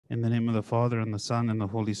In the name of the Father, and the Son, and the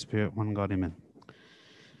Holy Spirit, one God, amen.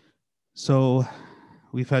 So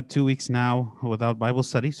we've had 2 weeks now without Bible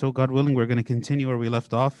study. So God willing, we're going to continue where we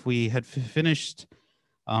left off. We had finished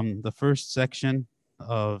the first section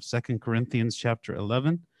of 2 Corinthians chapter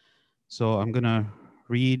 11. So I'm going to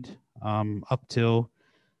read up till,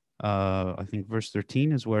 I think, verse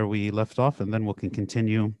 13 is where we left off, and then we can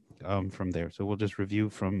continue from there. So we'll just review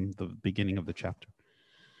from the beginning of the chapter.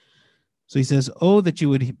 So he says, "Oh, that you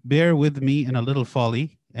would bear with me in a little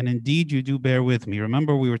folly, and indeed you do bear with me."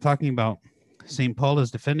 Remember, we were talking about St. Paul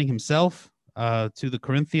is defending himself to the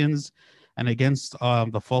Corinthians and against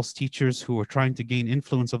the false teachers who were trying to gain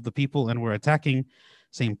influence of the people and were attacking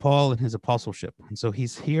St. Paul and his apostleship. And so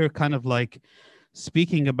he's here kind of like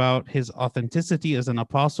speaking about his authenticity as an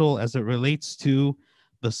apostle as it relates to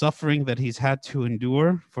the suffering that he's had to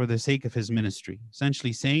endure for the sake of his ministry,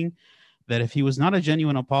 essentially saying that if he was not a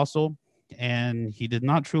genuine apostle, and he did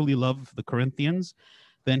not truly love the Corinthians,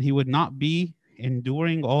 then he would not be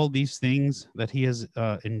enduring all these things that he has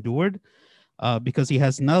endured because he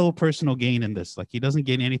has no personal gain in this. Like, he doesn't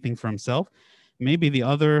gain anything for himself. Maybe the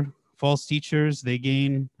other false teachers, they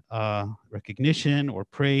gain recognition or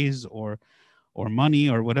praise or money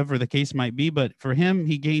or whatever the case might be, but for him,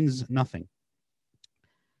 he gains nothing.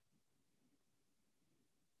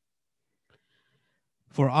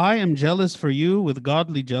 "For I am jealous for you with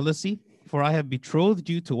godly jealousy, for I have betrothed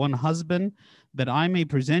you to one husband, that I may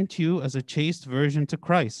present you as a chaste virgin to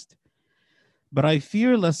Christ. But I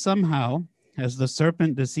fear lest somehow, as the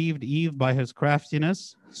serpent deceived Eve by his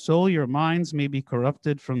craftiness, so your minds may be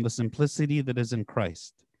corrupted from the simplicity that is in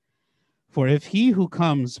Christ. For if he who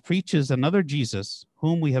comes preaches another Jesus,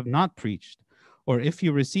 whom we have not preached, or if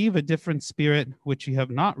you receive a different spirit which you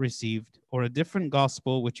have not received, or a different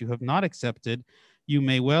gospel which you have not accepted, you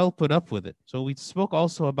may well put up with it." So we spoke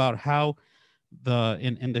also about how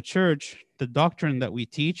in the church, the doctrine that we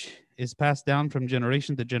teach is passed down from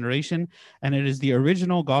generation to generation, and it is the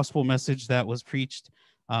original gospel message that was preached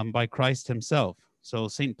by Christ himself. So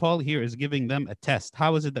St. Paul here is giving them a test.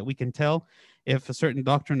 How is it that we can tell if a certain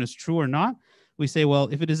doctrine is true or not? We say, well,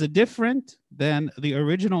 if it is a different than the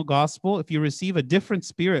original gospel, if you receive a different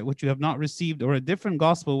spirit which you have not received, or a different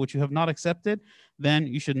gospel which you have not accepted, then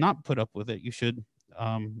you should not put up with it. You should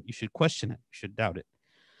question it. You should doubt it.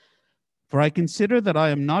 "For I consider that I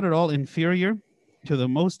am not at all inferior to the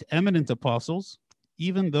most eminent apostles,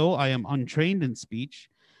 even though I am untrained in speech,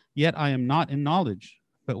 yet I am not in knowledge,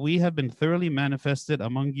 but we have been thoroughly manifested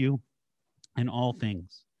among you in all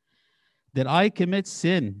things. Did I commit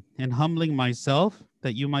sin in humbling myself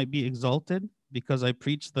that you might be exalted, because I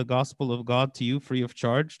preached the gospel of God to you free of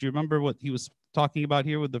charge?" Do you remember what he was talking about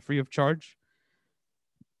here with the free of charge?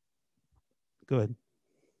 Go ahead.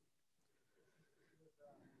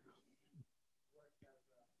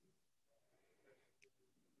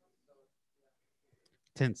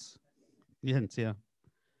 Tense. Tense, yeah.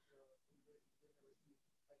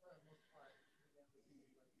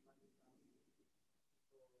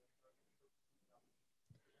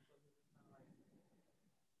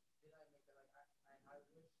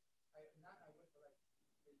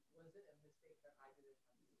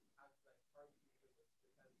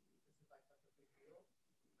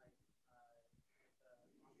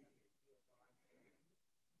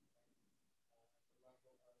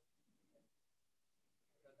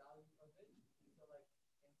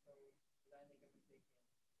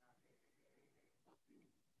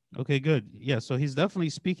 Okay, good. Yeah, so he's definitely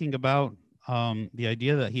speaking about the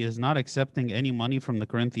idea that he is not accepting any money from the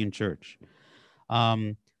Corinthian church.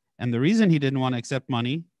 And the reason he didn't want to accept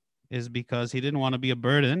money is because he didn't want to be a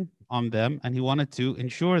burden on them, and he wanted to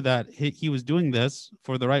ensure that he was doing this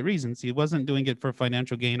for the right reasons. He wasn't doing it for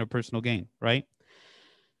financial gain or personal gain, right?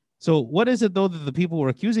 So what is it, though, that the people were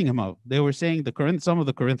accusing him of? They were saying, some of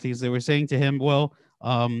the Corinthians, they were saying to him, well,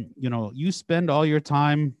 you spend all your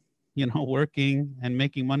time, working and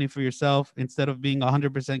making money for yourself instead of being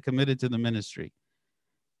 100% committed to the ministry.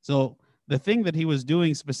 So the thing that he was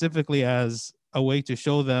doing specifically as a way to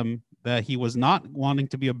show them that he was not wanting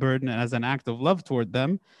to be a burden as an act of love toward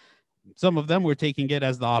them, some of them were taking it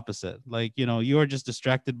as the opposite. Like, you're just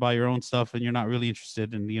distracted by your own stuff and you're not really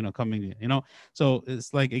interested in, coming, So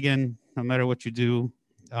it's like, again, no matter what you do,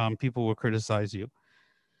 people will criticize you.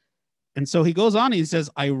 And so he goes on, he says,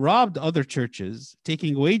 "I robbed other churches,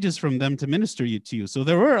 taking wages from them to minister to you." So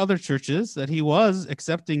there were other churches that he was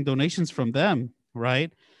accepting donations from them,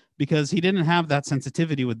 right? Because he didn't have that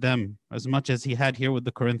sensitivity with them as much as he had here with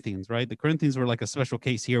the Corinthians, right? The Corinthians were like a special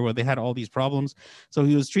case here where they had all these problems. So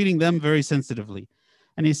he was treating them very sensitively.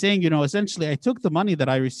 And he's saying, essentially, I took the money that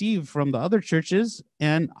I received from the other churches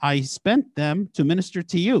and I spent them to minister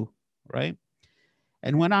to you, right?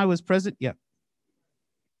 And when I was present, yeah.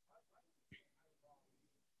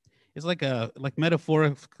 It's like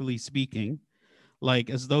metaphorically speaking, like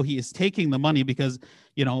as though he is taking the money, because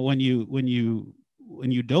when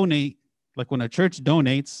you donate, like when a church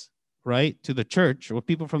donates, right, to the church, or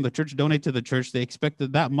people from the church donate to the church, they expect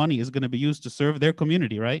that money is going to be used to serve their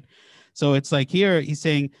community, right? So it's like here he's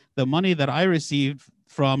saying the money that I received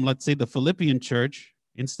from, let's say, the Philippian church,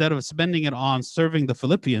 instead of spending it on serving the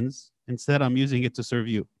Philippians, instead I'm using it to serve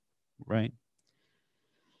you, right?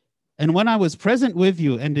 And when I was present with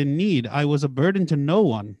you and in need, I was a burden to no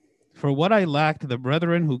one. For what I lacked, the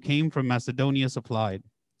brethren who came from Macedonia supplied.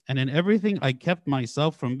 And in everything I kept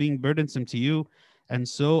myself from being burdensome to you, and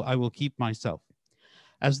so I will keep myself.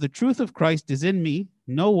 As the truth of Christ is in me,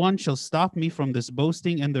 no one shall stop me from this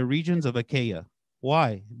boasting in the regions of Achaia.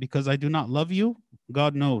 Why? Because I do not love you?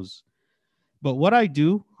 God knows. But what I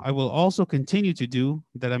do, I will also continue to do,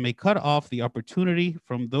 that I may cut off the opportunity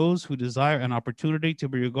from those who desire an opportunity to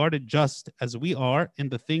be regarded just as we are in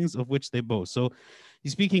the things of which they boast. So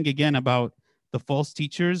he's speaking again about the false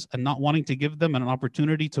teachers and not wanting to give them an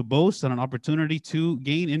opportunity to boast and an opportunity to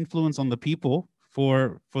gain influence on the people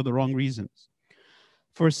for the wrong reasons.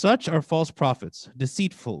 For such are false prophets,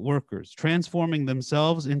 deceitful workers, transforming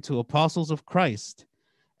themselves into apostles of Christ.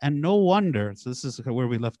 And no wonder, so this is where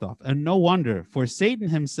we left off, and no wonder, for Satan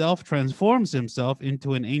himself transforms himself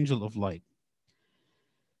into an angel of light.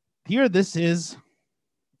 Here, this is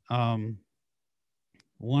one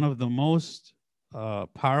of the most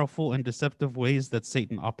powerful and deceptive ways that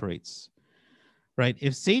Satan operates, right?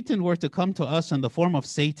 If Satan were to come to us in the form of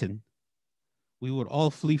Satan, we would all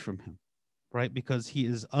flee from him, right? Because he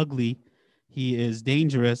is ugly. He is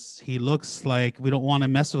dangerous. He looks like we don't want to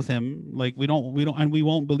mess with him. Like we don't, and we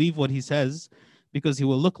won't believe what he says because he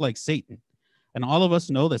will look like Satan. And all of us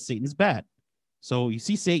know that Satan's bad. So you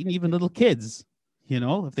see Satan, even little kids,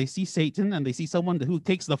 if they see Satan and they see someone who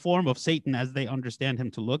takes the form of Satan as they understand him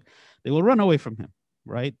to look, they will run away from him,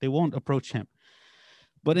 right? They won't approach him.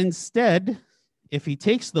 But instead, if he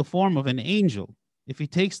takes the form of an angel, if he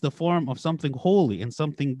takes the form of something holy and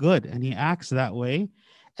something good, and he acts that way,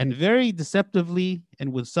 and very deceptively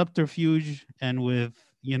and with subterfuge and with,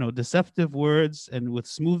 deceptive words and with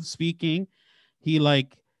smooth speaking, he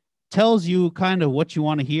tells you kind of what you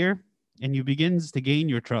want to hear, and you begins to gain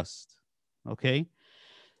your trust, okay?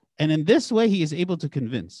 And in this way, he is able to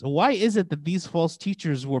convince. So why is it that these false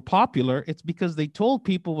teachers were popular? It's because they told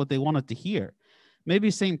people what they wanted to hear.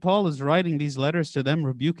 Maybe St. Paul is writing these letters to them,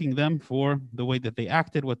 rebuking them for the way that they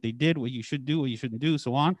acted, what they did, what you should do, what you shouldn't do,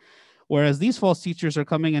 so on. Whereas these false teachers are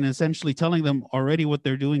coming and essentially telling them already what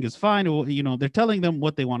they're doing is fine. They're telling them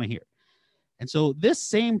what they want to hear. And so this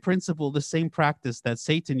same principle, the same practice that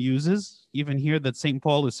Satan uses, even here that St.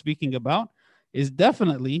 Paul is speaking about, is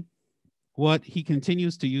definitely what he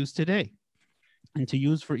continues to use today, and to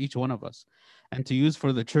use for each one of us, and to use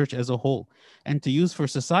for the church as a whole, and to use for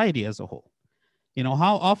society as a whole.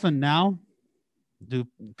 How often now do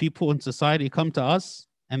people in society come to us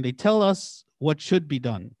and they tell us what should be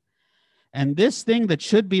done? And this thing that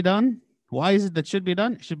should be done, why is it that should be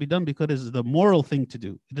done? It should be done because it is the moral thing to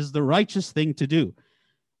do. It is the righteous thing to do,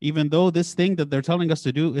 even though this thing that they're telling us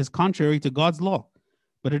to do is contrary to God's law.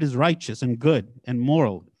 But it is righteous and good and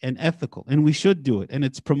moral and ethical, and we should do it. And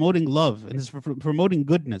it's promoting love, and it's promoting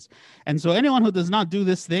goodness. And so anyone who does not do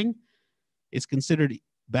this thing is considered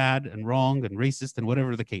bad and wrong and racist and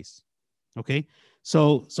whatever the case, okay?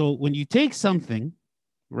 So when you take something,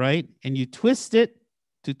 right, and you twist it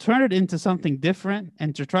to turn it into something different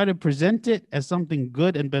and to try to present it as something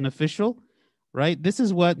good and beneficial, right? This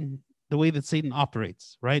is the way that Satan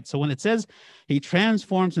operates, right? So when it says he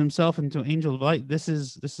transforms himself into an angel of light, this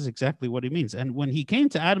is exactly what he means. And when he came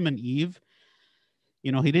to Adam and Eve,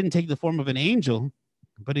 he didn't take the form of an angel,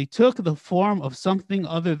 but he took the form of something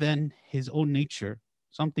other than his own nature,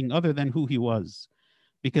 something other than who he was.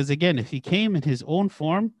 Because again, if he came in his own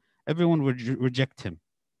form, everyone would reject him,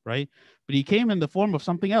 right? But he came in the form of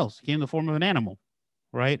something else. He came in the form of an animal,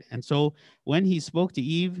 right? And so when he spoke to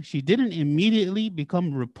Eve, she didn't immediately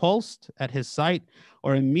become repulsed at his sight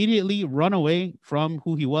or immediately run away from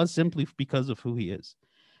who he was simply because of who he is.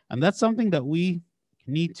 And that's something that we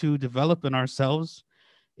need to develop in ourselves,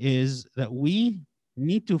 is that we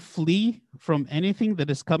need to flee from anything that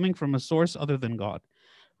is coming from a source other than God,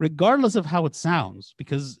 regardless of how it sounds.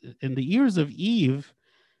 Because in the ears of Eve,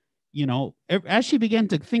 as she began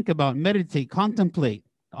to think about, meditate, contemplate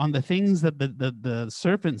on the things that the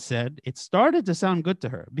serpent said, it started to sound good to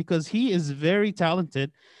her, because he is very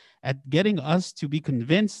talented at getting us to be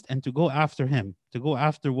convinced and to go after him, to go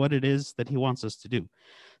after what it is that he wants us to do.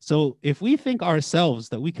 So if we think ourselves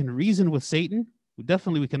that we can reason with Satan,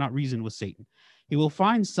 we cannot reason with Satan. He will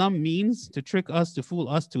find some means to trick us, to fool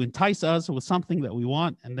us, to entice us with something that we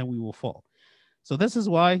want, and then we will fall. So this is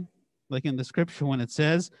why, like in the scripture, when it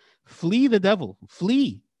says, flee the devil,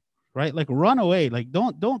 flee, right? Like run away. Like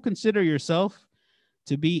don't consider yourself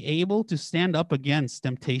to be able to stand up against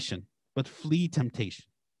temptation, but flee temptation.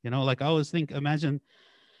 Like I always imagine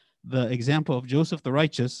the example of Joseph the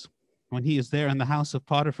righteous when he is there in the house of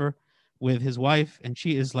Potiphar with his wife, and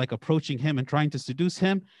she is like approaching him and trying to seduce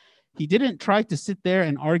him. He didn't try to sit there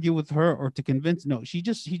and argue with her or to convince. No, he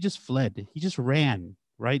just fled. He just ran,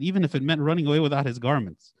 right? Even if it meant running away without his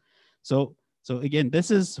garments. So again, this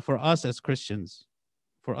is for us as Christians,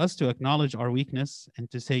 for us to acknowledge our weakness and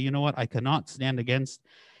to say, you know what, I cannot stand against,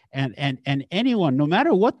 and anyone, no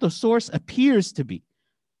matter what the source appears to be.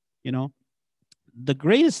 The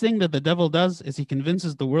greatest thing that the devil does is he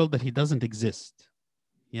convinces the world that he doesn't exist.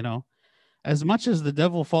 As much as the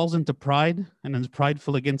devil falls into pride and is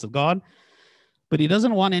prideful against God, but he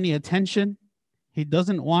doesn't want any attention. He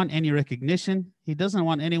doesn't want any recognition. He doesn't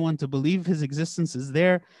want anyone to believe his existence is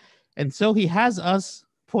there. And so he has us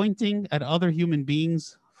pointing at other human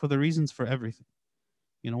beings for the reasons for everything.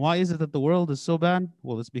 Why is it that the world is so bad?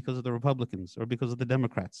 Well, it's because of the Republicans, or because of the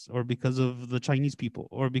Democrats, or because of the Chinese people,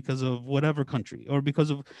 or because of whatever country, or because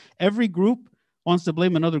of every group wants to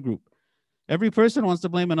blame another group. Every person wants to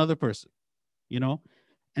blame another person,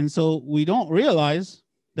 And so we don't realize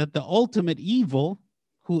that the ultimate evil,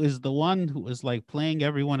 who is the one who is like playing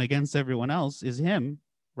everyone against everyone else, is him,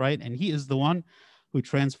 right? And he is the one who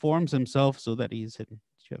transforms himself so that he is hidden.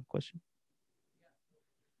 Do you have a question?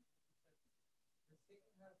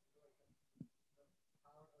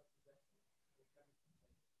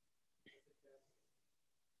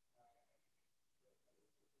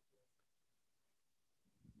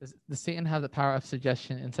 Does Satan have the power of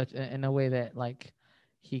suggestion in a way that like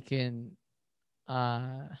he can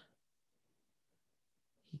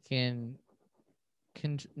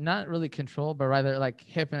not really control, but rather like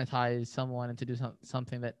hypnotize someone into do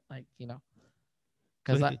something that like,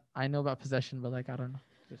 because I know about possession, but like I don't know.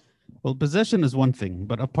 Well, possession is one thing,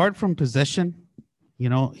 but apart from possession,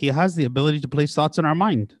 he has the ability to place thoughts in our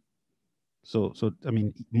mind. So I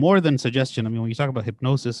mean, more than suggestion. I mean, when you talk about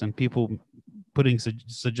hypnosis and people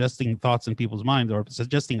suggesting thoughts in people's minds or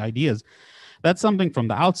suggesting ideas, that's something from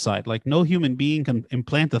the outside. Like no human being can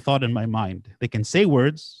implant a thought in my mind. They can say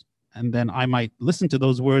words, and then I might listen to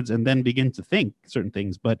those words and then begin to think certain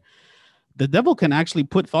things. But the devil can actually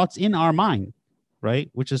put thoughts in our mind, right?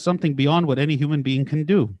 Which is something beyond what any human being can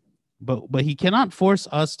do. But he cannot force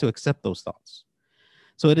us to accept those thoughts.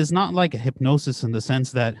 So it is not like a hypnosis in the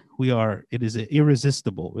sense that it is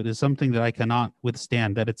irresistible. It is something that I cannot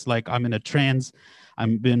withstand, that it's like I'm in a trance,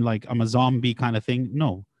 I'm a zombie kind of thing.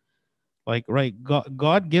 No, like, right,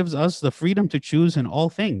 God gives us the freedom to choose in all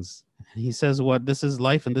things. He says, this is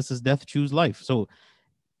life and this is death, choose life. So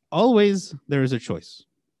always there is a choice,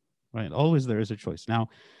 right? Always there is a choice. Now,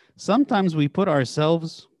 sometimes we put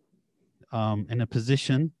ourselves in a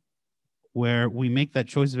position where we make that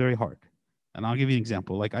choice very hard. And I'll give you an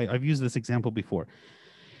example. Like I've used this example before.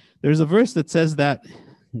 There's a verse that says that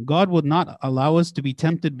God would not allow us to be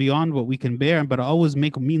tempted beyond what we can bear, but always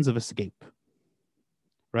make a means of escape,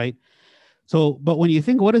 right? So, but when you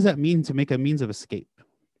think, what does that mean to make a means of escape?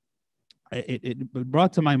 It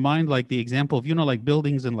brought to my mind like the example of, like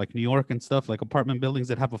buildings in like New York and stuff, like apartment buildings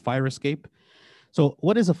that have a fire escape. So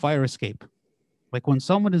what is a fire escape? Like when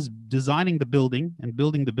someone is designing the building and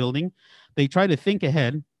building the building, they try to think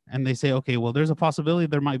ahead and they say, okay, well, there's a possibility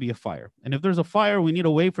there might be a fire. And if there's a fire, we need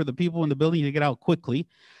a way for the people in the building to get out quickly.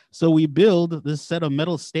 So we build this set of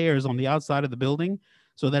metal stairs on the outside of the building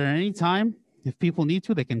so that at any time, if people need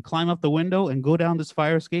to, they can climb up the window and go down this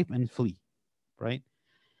fire escape and flee, right?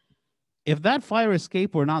 If that fire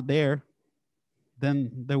escape were not there,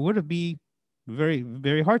 then there would be very,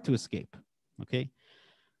 very hard to escape, okay?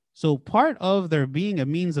 So part of there being a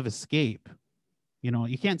means of escape,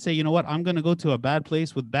 you can't say, you know what, I'm going to go to a bad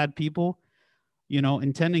place with bad people,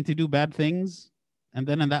 intending to do bad things. And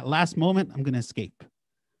then in that last moment, I'm going to escape.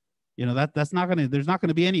 There's not going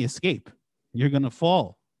to be any escape. You're going to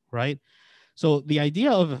fall, right? So the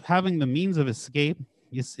idea of having the means of escape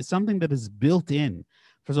is something that is built in.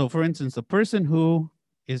 So for instance, a person who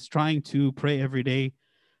is trying to pray every day,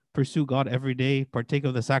 pursue God every day, partake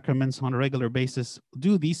of the sacraments on a regular basis,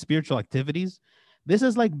 do these spiritual activities, this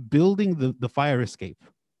is like building the fire escape.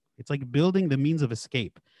 It's like building the means of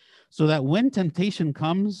escape so that when temptation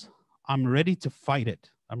comes, I'm ready to fight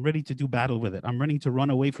it. I'm ready to do battle with it. I'm ready to run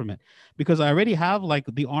away from it because I already have like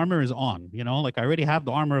the armor is on, like I already have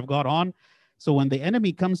the armor of God on. So when the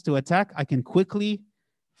enemy comes to attack, I can quickly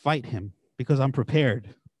fight him because I'm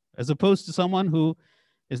prepared, as opposed to someone who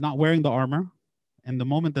is not wearing the armor. And the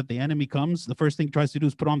moment that the enemy comes, the first thing he tries to do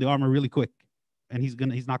is put on the armor really quick. And he's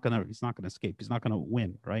not gonna escape. He's not gonna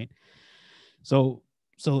win, right? So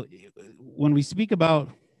when we speak about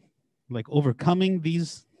like overcoming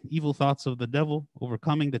these evil thoughts of the devil,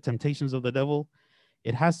 overcoming the temptations of the devil,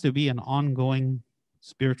 it has to be an ongoing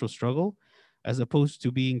spiritual struggle as opposed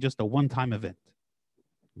to being just a one-time event.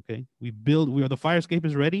 Okay? The fire escape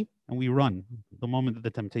is ready and we run the moment that the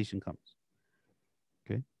temptation comes.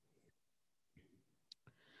 Okay?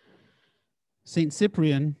 Saint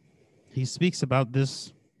Cyprian, he speaks about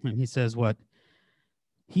this and he says what?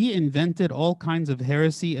 He invented all kinds of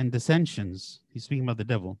heresy and dissensions, he's speaking about the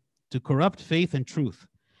devil, to corrupt faith and truth,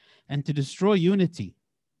 and to destroy unity.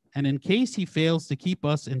 And in case he fails to keep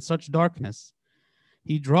us in such darkness,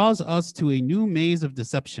 he draws us to a new maze of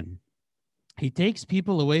deception. He takes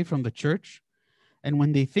people away from the church, and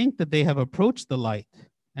when they think that they have approached the light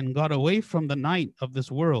and got away from the night of this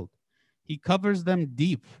world, he covers them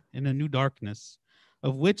deep in a new darkness,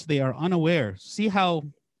 of which they are unaware. See how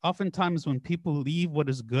oftentimes when people leave what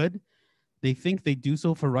is good, they think they do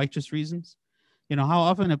so for righteous reasons? How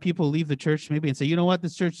often do people leave the church maybe and say, you know what,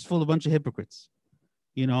 this church is full of a bunch of hypocrites,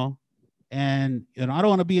 and I don't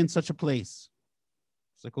want to be in such a place.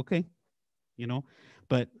 It's like, okay,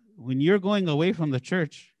 but when you're going away from the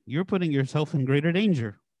church, you're putting yourself in greater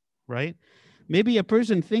danger, right? Maybe a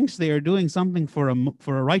person thinks they are doing something for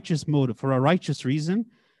a righteous motive, for a righteous reason,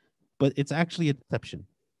 but it's actually a deception.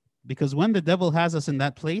 Because when the devil has us in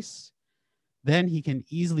that place, then he can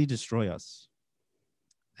easily destroy us.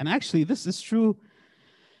 And actually, this is true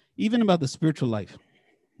even about the spiritual life.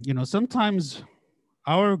 Sometimes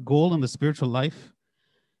our goal in the spiritual life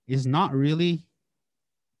is not really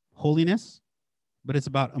holiness, but it's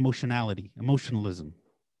about emotionalism.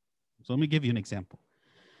 So let me give you an example.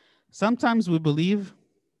 Sometimes we believe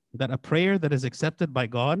that a prayer that is accepted by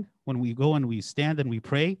God, when we go and we stand and we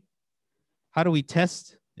pray, how do we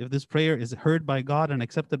test if this prayer is heard by God and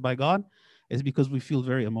accepted by God? Is because we feel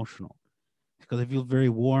very emotional, because I feel very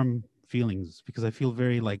warm feelings, because I feel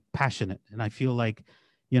very like passionate, and I feel like,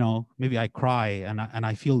 maybe I cry and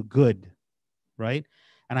I feel good, right?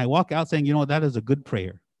 And I walk out saying, that is a good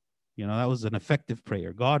prayer. That was an effective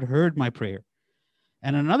prayer. God heard my prayer.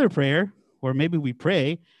 And another prayer where maybe we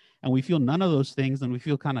pray and we feel none of those things and we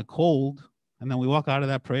feel kind of cold, and then we walk out of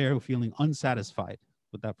that prayer feeling unsatisfied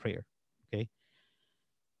with that prayer, okay?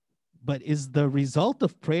 But is the result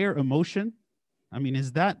of prayer emotion? I mean,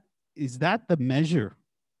 is that the measure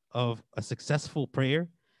of a successful prayer?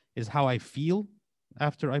 Is how I feel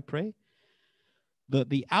after I pray?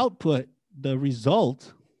 The output, the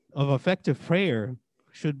result of effective prayer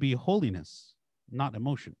should be holiness, not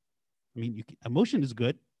emotion. I mean, emotion is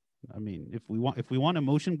good. I mean, if we want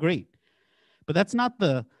emotion, great. But that's not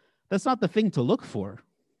the thing to look for,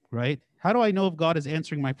 right? How do I know if God is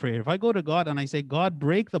answering my prayer? If I go to God and I say, God,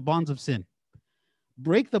 break the bonds of sin.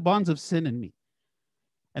 Break the bonds of sin in me.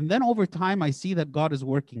 And then over time, I see that God is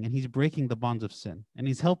working and he's breaking the bonds of sin. And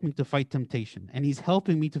he's helping me to fight temptation. And he's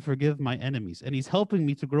helping me to forgive my enemies. And he's helping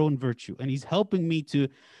me to grow in virtue. And he's helping me to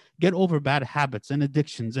get over bad habits and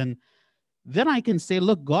addictions. And then I can say,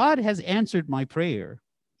 look, God has answered my prayer.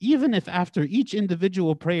 Even if after each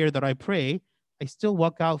individual prayer that I pray, I still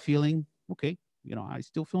walk out feeling, okay, I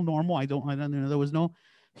still feel normal. There was no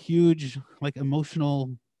huge like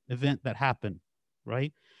emotional event that happened,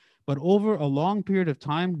 right? But over a long period of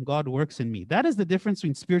time, God works in me. That is the difference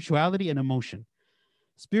between spirituality and emotion.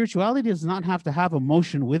 Spirituality does not have to have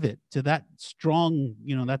emotion with it to that strong,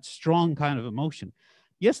 that strong kind of emotion.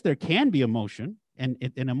 Yes, there can be emotion, and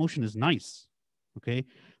emotion is nice, okay?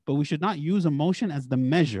 But we should not use emotion as the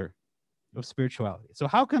measure of spirituality. So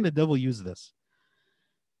how can the devil use this?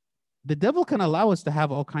 The devil can allow us to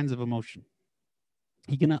have all kinds of emotion.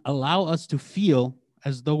 He can allow us to feel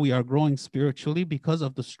as though we are growing spiritually because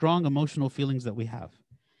of the strong emotional feelings that we have.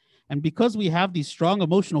 And because we have these strong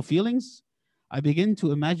emotional feelings, I begin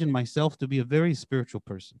to imagine myself to be a very spiritual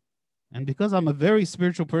person. And because I'm a very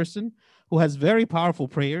spiritual person who has very powerful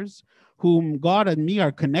prayers, whom God and me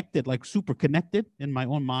are connected, like super connected in my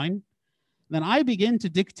own mind, then I begin to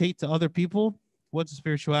dictate to other people what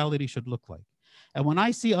spirituality should look like. And when I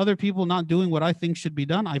see other people not doing what I think should be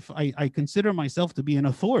done, I consider myself to be an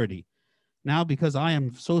authority. Now, because I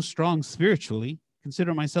am so strong spiritually,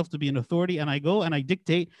 consider myself to be an authority, and I go and I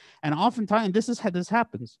dictate. And oftentimes, this is how this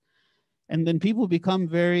happens. And then people become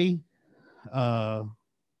very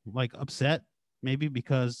like upset, maybe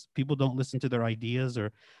because people don't listen to their ideas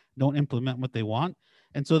or don't implement what they want.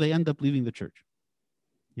 And so they end up leaving the church.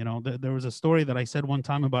 You know, there was a story that I said one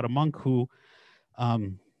time about a monk who,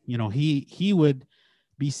 you know, he would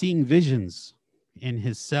be seeing visions in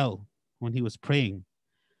his cell when he was praying,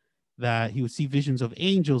 that he would see visions of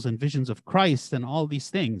angels and visions of Christ and all these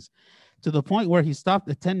things, to the point where he stopped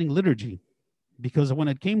attending liturgy, because when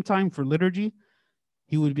it came time for liturgy,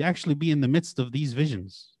 he would actually be in the midst of these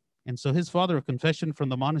visions. And so his father of confession from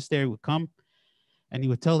the monastery would come and he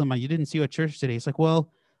would tell him, you didn't see you at church today. It's like,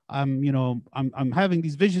 well, I'm having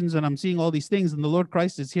these visions and I'm seeing all these things, and the Lord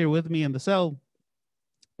Christ is here with me in the cell.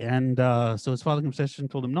 And so his father of confession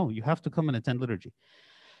told him, no, you have to come and attend liturgy.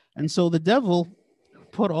 And so the devil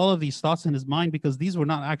put all of these thoughts in his mind, because these were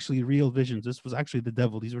not actually real visions. This was actually the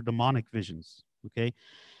devil. These were demonic visions. Okay.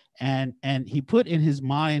 And he put in his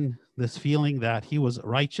mind this feeling that he was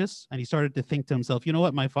righteous, and he started to think to himself, you know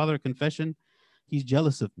what, my father of confession, he's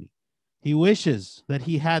jealous of me. He wishes that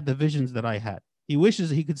he had the visions that I had. He wishes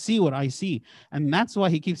he could see what I see. And that's why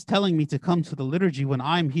he keeps telling me to come to the liturgy when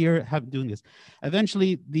I'm here doing this.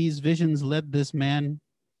 Eventually, these visions led this man,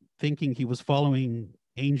 thinking he was following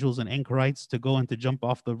angels and anchorites, to go and to jump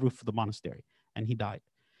off the roof of the monastery, and he died.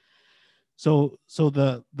 So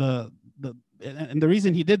the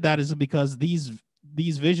reason he did that is because these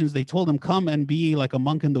visions, they told him, come and be like a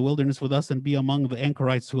monk in the wilderness with us and be among the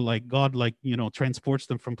anchorites who, like, God, like, you know, transports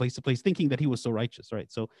them from place to place, thinking that he was so righteous,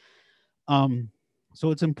 right? So so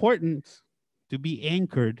it's important to be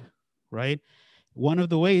anchored, right? One of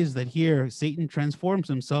the ways that here Satan transforms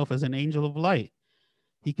himself as an angel of light,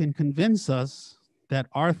 he can convince us that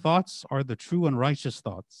our thoughts are the true and righteous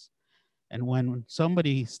thoughts. And when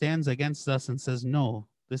somebody stands against us and says, no,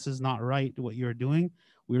 this is not right, what you're doing,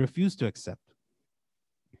 we refuse to accept.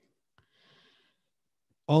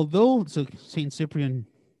 Although, so St. Cyprian,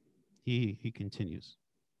 he continues.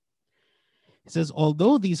 He says,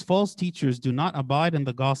 although these false teachers do not abide in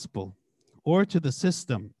the gospel or to the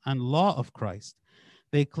system and law of Christ,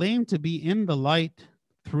 they claim to be in the light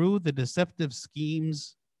through the deceptive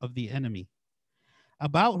schemes of the enemy,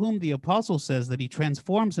 about whom the apostle says that he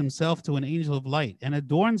transforms himself to an angel of light and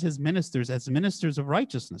adorns his ministers as ministers of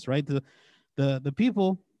righteousness, right? The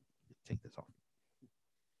people, take this off.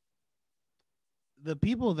 The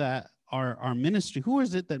people that are ministry, who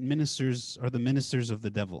is it that ministers are the ministers of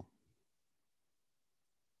the devil?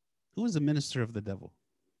 Who is the minister of the devil?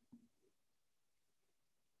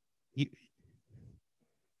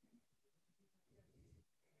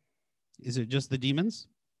 Is it just the demons?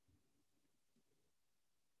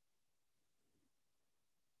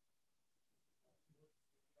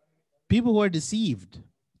 People who are deceived,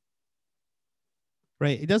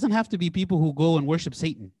 right? It doesn't have to be people who go and worship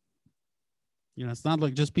Satan. You know, it's not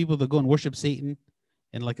like just people that go and worship Satan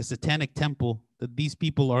in like a satanic temple, that these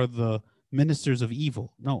people are the ministers of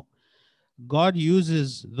evil. No. God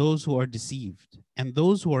uses those who are deceived and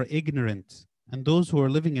those who are ignorant and those who are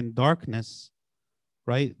living in darkness,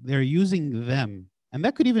 right? They're using them. And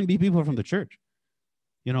that could even be people from the church.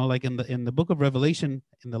 You know, like in the book of Revelation,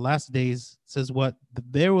 in the last days, it says what?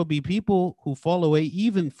 There will be people who fall away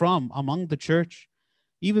even from among the church,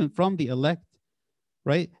 even from the elect,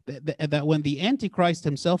 right? That when the Antichrist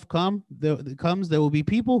himself comes, there will be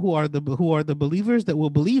people who are the believers that will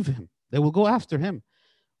believe him. They will go after him.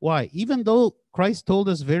 Why? Even though Christ told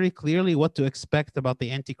us very clearly what to expect about the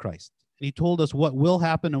Antichrist. And he told us what will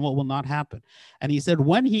happen and what will not happen. And he said,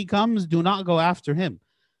 when he comes, do not go after him.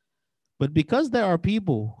 But because there are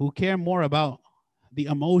people who care more about the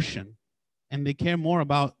emotion and they care more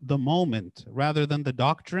about the moment rather than the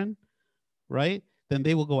doctrine, right? Then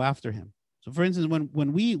they will go after him. So for instance,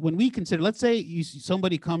 when we consider, let's say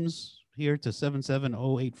somebody comes here to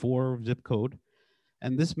 77084 zip code,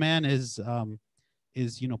 and this man is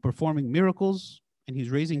performing miracles, and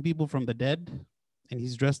he's raising people from the dead, and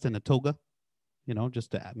he's dressed in a toga,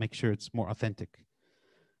 just to make sure it's more authentic,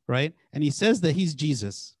 right? And he says that he's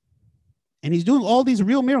Jesus, and he's doing all these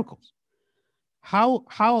real miracles. How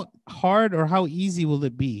hard or how easy will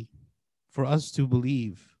it be for us to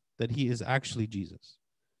believe that he is actually Jesus?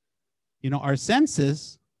 Our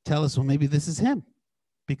senses tell us, well, maybe this is him,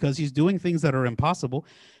 because he's doing things that are impossible.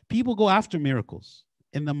 People go after miracles.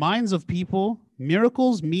 In the minds of people,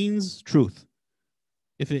 miracles means truth.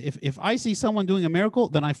 If I see someone doing a miracle,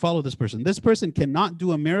 then I follow this person. This person cannot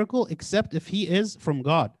do a miracle except if he is from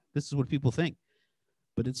God. This is what people think.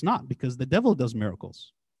 But it's not, because the devil does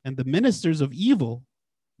miracles. And the ministers of evil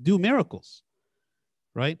do miracles,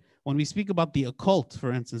 right? When we speak about the occult,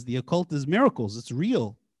 for instance, the occult is miracles. It's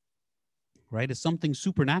real, right? It's something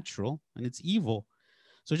supernatural, and it's evil.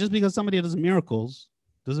 So just because somebody does miracles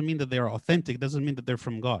Doesn't mean that they are authentic. Doesn't mean that they're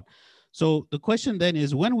from God. So the question then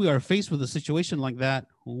is, when we are faced with a situation like that,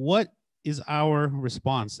 what is our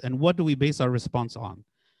response? And what do we base our response on?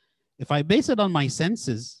 If I base it on my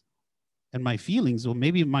senses and my feelings, well,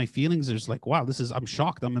 maybe my feelings are just like, wow, I'm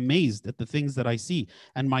shocked. I'm amazed at the things that I see.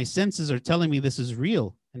 And my senses are telling me this is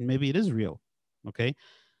real. And maybe it is real. Okay.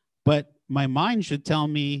 But my mind should tell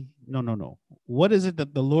me, no. What is it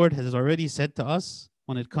that the Lord has already said to us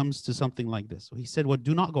when it comes to something like this? So he said, well,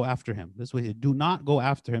 do not go after him. This way, do not go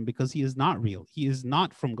after him, because he is not real. He is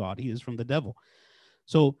not from God. He is from the devil.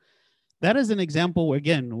 So that is an example where,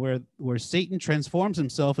 again, where Satan transforms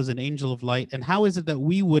himself as an angel of light. And how is it that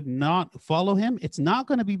we would not follow him? It's not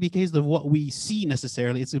going to be because of what we see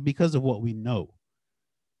necessarily. It's because of what we know,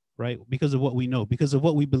 right? Because of what we know, because of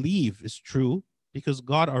what we believe is true, because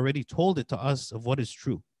God already told it to us of what is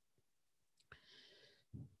true.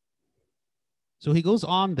 So he goes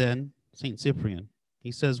on then, St. Cyprian,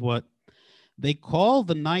 he says what? They call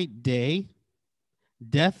the night day,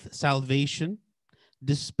 death salvation,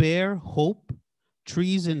 despair hope,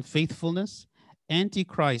 treason faithfulness,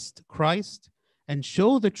 antichrist Christ, and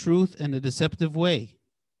show the truth in a deceptive way.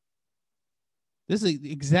 This is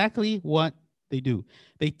exactly what they do.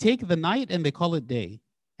 They take the night and they call it day,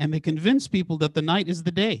 and they convince people that the night is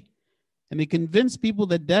the day, and they convince people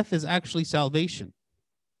that death is actually salvation.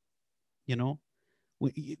 You know,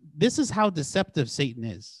 this is how deceptive Satan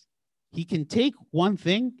is. He can take one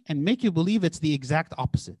thing and make you believe it's the exact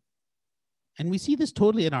opposite. And we see this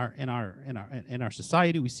totally in our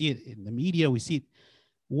society. We see it in the media. We see it.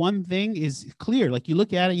 One thing is clear. Like, you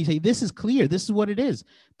look at it and you say, this is clear. This is what it is.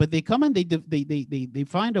 But they come and they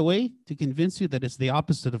find a way to convince you that it's the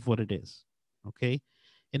opposite of what it is. Okay?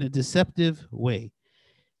 In a deceptive way.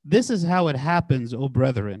 This is how it happens, O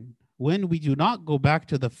brethren, when we do not go back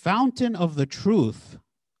to the fountain of the truth,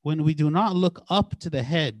 when we do not look up to the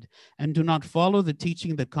head and do not follow the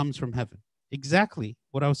teaching that comes from heaven. Exactly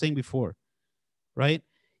what I was saying before, right?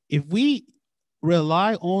 If we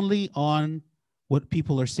rely only on what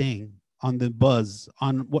people are saying, on the buzz,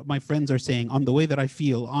 on what my friends are saying, on the way that I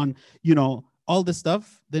feel, on, you know, all this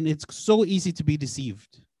stuff, then it's so easy to be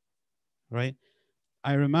deceived, right?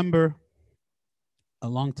 I remember a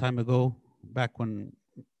long time ago, back when,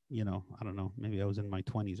 you know, I don't know, maybe I was in my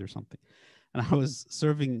 20s or something, and I was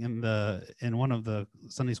serving in one of the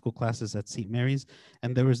Sunday school classes at St. Mary's,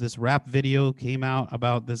 and there was this rap video came out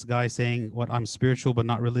about this guy saying, what, I'm spiritual but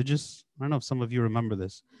not religious. I don't know if some of you remember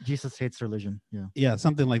this. Jesus hates religion. Yeah,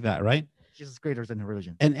 something like that, right? Jesus is greater than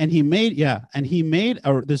religion. And he made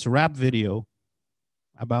this rap video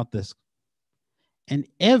about this. And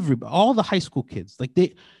all the high school kids,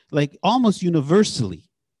 like almost universally,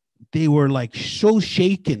 they were like so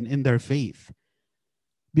shaken in their faith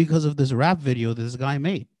because of this rap video this guy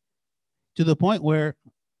made, to the point where,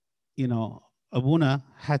 you know, Abuna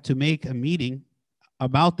had to make a meeting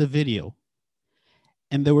about the video.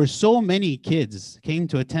 And there were so many kids came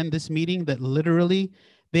to attend this meeting that literally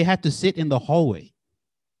they had to sit in the hallway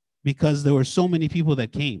because there were so many people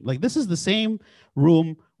that came. Like, this is the same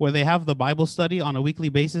room where they have the Bible study on a weekly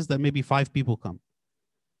basis that maybe 5 people come.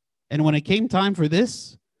 And when it came time for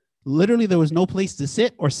this, literally there was no place to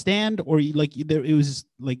sit or stand, or like it was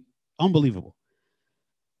like unbelievable.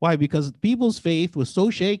 Why? Because people's faith was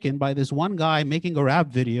so shaken by this one guy making a rap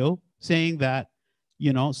video saying that,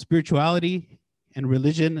 you know, spirituality and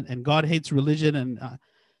religion and God hates religion, and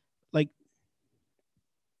like,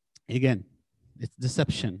 again, it's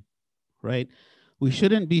deception, right? We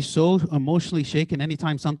shouldn't be so emotionally shaken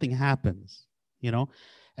anytime something happens, you know?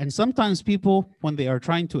 And sometimes people, when they are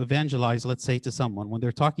trying to evangelize, let's say to someone, when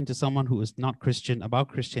they're talking to someone who is not Christian about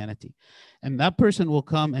Christianity, and that person will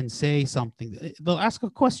come and say something, they'll ask a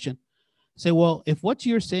question. Say, well, if what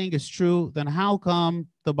you're saying is true, then how come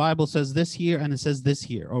the Bible says this here and it says this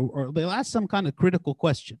here? Or they'll ask some kind of critical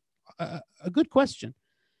question, a good question.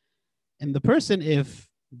 And the person, if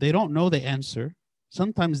they don't know the answer,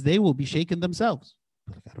 sometimes they will be shaken themselves.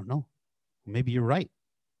 Like, I don't know. Maybe you're right.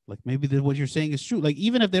 Like, maybe what you're saying is true. Like,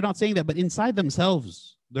 even if they're not saying that, but inside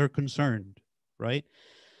themselves, they're concerned, right?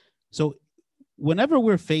 So whenever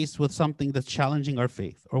we're faced with something that's challenging our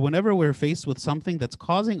faith, or whenever we're faced with something that's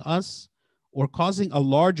causing us or causing a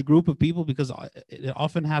large group of people, because it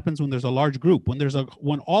often happens when there's a large group,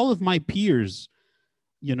 when all of my peers,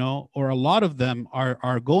 you know, or a lot of them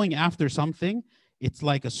are going after something, it's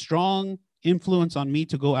like a strong influence on me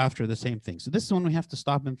to go after the same thing. So this is when we have to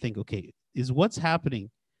stop and think, okay, is what's happening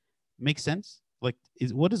make sense? Like,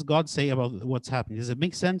 what does God say about what's happening? Does it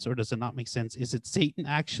make sense or does it not make sense? Is it Satan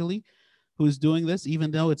actually who's doing this,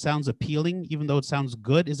 even though it sounds appealing, even though it sounds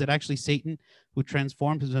good? Is it actually Satan who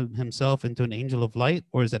transformed himself into an angel of light,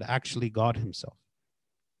 or is it actually God himself?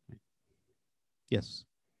 Yes.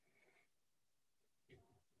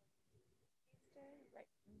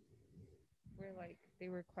 Where like they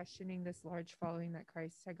were questioning this large following that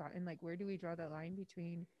Christ had gotten, like where do we draw that line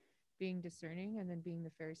between being discerning and then being the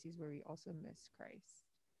Pharisees, where we also miss Christ?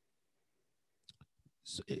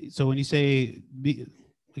 So when you say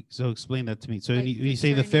so explain that to me. So Like when you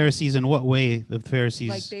say the discerning, Pharisees, in what way the Pharisees?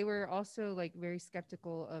 like they were also like very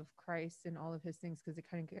skeptical of Christ and all of his things, because it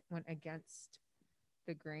kind of went against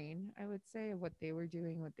the grain, I would say, of what they were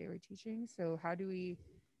doing, what they were teaching. So how do we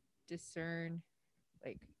discern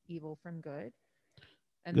like evil from good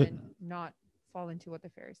and Good. then not fall into what the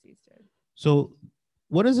Pharisees did? So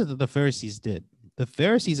what is it that the Pharisees did? The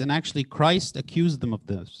Pharisees, and actually Christ accused them of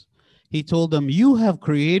this. He told them, you have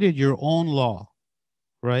created your own law,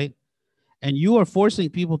 right? And you are forcing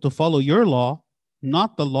people to follow your law,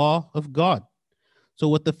 not the law of God. So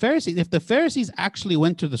what the Pharisees, if the Pharisees actually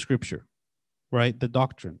went to the scripture, right, the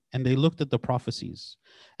doctrine, and they looked at the prophecies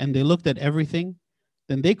and they looked at everything,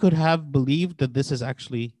 then they could have believed that this is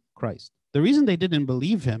actually Christ. The reason they didn't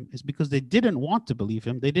believe him is because they didn't want to believe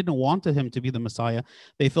him. They didn't want him to be the Messiah.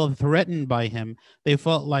 They felt threatened by him. They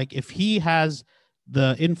felt like if he has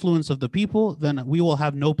the influence of the people, then we will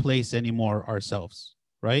have no place anymore ourselves,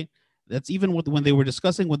 right? That's even when they were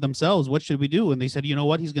discussing with themselves, what should we do? And they said, you know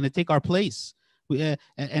what? He's going to take our place.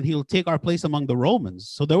 And he'll take our place among the Romans.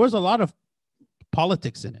 So there was a lot of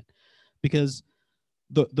politics in it, because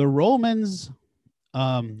the Romans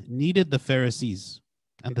needed the Pharisees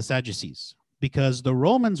and the Sadducees, because the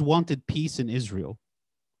Romans wanted peace in Israel,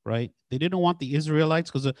 right? They didn't want the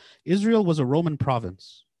Israelites, because Israel was a Roman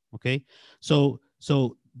province, okay? So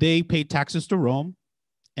they paid taxes to Rome,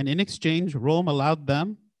 and in exchange, Rome allowed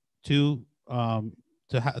them to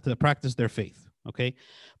practice their faith, okay?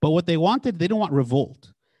 But what they wanted, they didn't want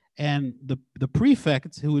revolt. And the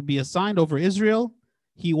prefect who would be assigned over Israel,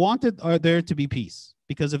 he wanted there to be peace.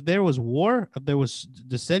 Because if there was war, if there was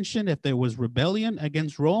dissension, if there was rebellion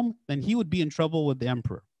against Rome, then he would be in trouble with the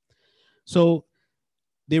emperor. So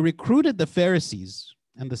they recruited the Pharisees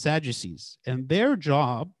and the Sadducees, and their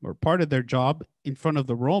job, or part of their job in front of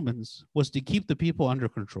the Romans, was to keep the people under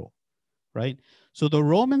control, right? So the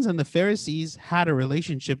Romans and the Pharisees had a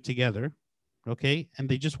relationship together, okay? And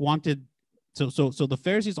they just wanted, so the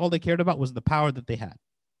Pharisees, all they cared about was the power that they had,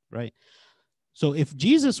 right? So if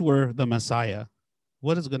Jesus were the Messiah,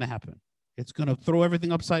 what is going to happen? It's going to throw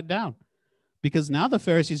everything upside down, because now the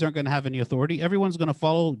Pharisees aren't going to have any authority. Everyone's going to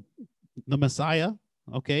follow the Messiah,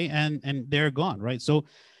 okay? And they're gone, right? So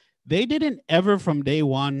they didn't ever from day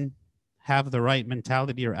one have the right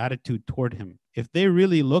mentality or attitude toward him. If they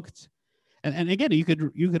really looked, and again, you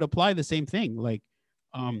could apply the same thing. Like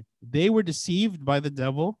they were deceived by the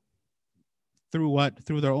devil through what?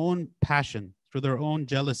 Through their own passion, through their own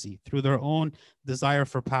jealousy, through their own desire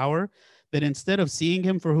for power, that instead of seeing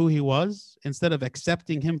him for who he was, instead of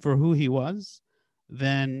accepting him for who he was,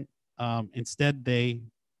 then instead they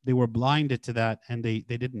were blinded to that, and they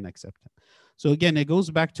didn't accept him. So again, it goes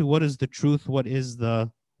back to what is the truth, what is the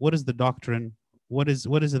doctrine, what is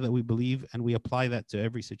it that we believe, and we apply that to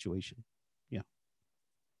every situation. Yeah.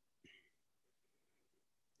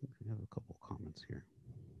 We have a couple comments here.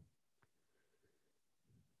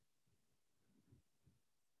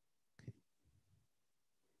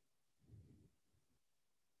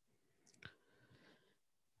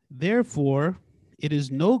 Therefore, it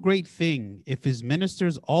is no great thing if his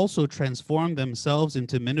ministers also transform themselves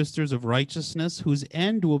into ministers of righteousness, whose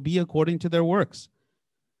end will be according to their works.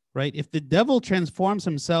 Right? If the devil transforms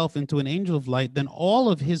himself into an angel of light, then all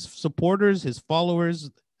of his supporters, his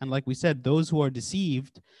followers, and like we said, those who are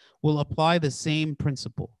deceived, will apply the same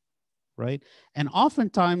principle. Right? And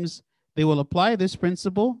oftentimes they will apply this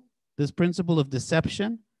principle of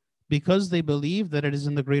deception, because they believe that it is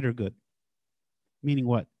in the greater good. Meaning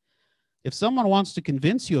what? If someone wants to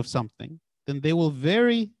convince you of something, then they will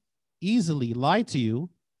very easily lie to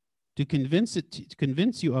you to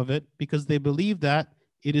convince you of it, because they believe that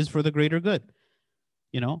it is for the greater good.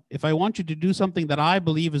 You know, if I want you to do something that I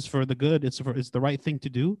believe is for the good, it's the right thing to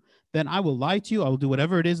do, then I will lie to you. I will do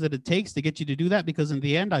whatever it is that it takes to get you to do that, because in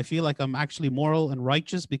the end, I feel like I'm actually moral and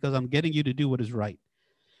righteous because I'm getting you to do what is right.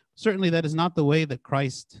 Certainly, that is not the way that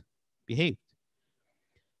Christ behaved.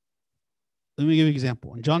 Let me give you an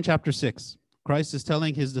example. In John chapter 6, Christ is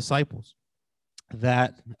telling his disciples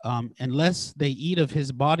that unless they eat of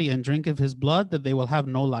his body and drink of his blood, that they will have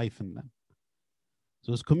no life in them.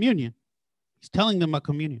 So it's communion. He's telling them about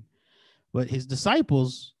communion. But his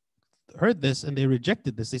disciples heard this and they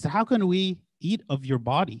rejected this. They said, how can we eat of your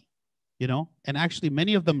body? You know, and actually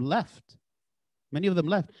many of them left. Many of them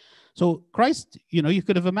left. So Christ, you know, you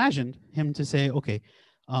could have imagined him to say, okay,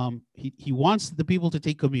 he wants the people to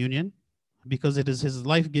take communion because it is his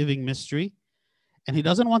life-giving mystery. And he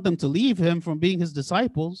doesn't want them to leave him from being his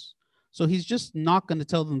disciples. So he's just not going to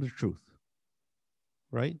tell them the truth.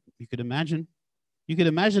 Right? You could imagine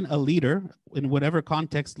a leader, in whatever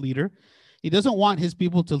context leader. He doesn't want his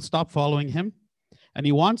people to stop following him. And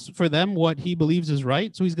he wants for them what he believes is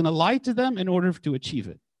right. So he's going to lie to them in order to achieve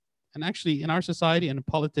it. And actually, in our society and in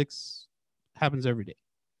politics, happens every day,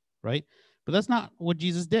 right? But that's not what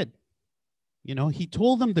Jesus did. You know, he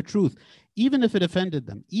told them the truth, even if it offended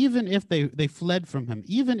them, even if they fled from him,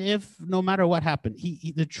 even if no matter what happened.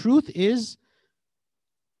 The truth is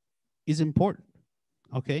important,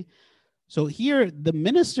 okay? So here, the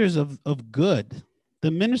ministers of good,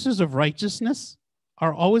 the ministers of righteousness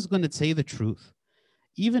are always going to say the truth,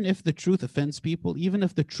 even if the truth offends people, even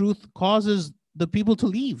if the truth causes the people to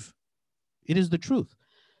leave. It is the truth.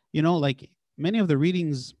 You know, like many of the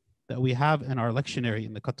readings that we have in our lectionary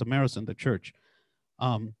in the Katameros in the church,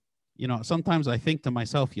 you know, sometimes I think to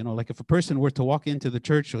myself, you know, like if a person were to walk into the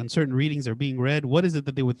church and certain readings are being read, what is it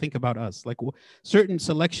that they would think about us? Like certain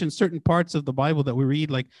selections, certain parts of the Bible that we read,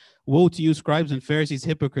 like, woe to you, scribes and Pharisees,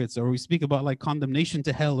 hypocrites, or we speak about like condemnation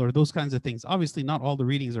to hell or those kinds of things. Obviously, not all the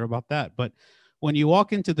readings are about that, but when you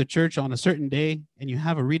walk into the church on a certain day and you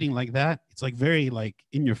have a reading like that, it's like very like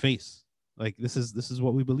in your face. Like this is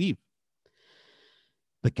what we believe.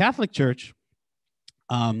 The Catholic Church,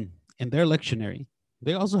 in their lectionary,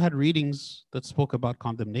 they also had readings that spoke about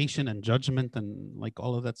condemnation and judgment and like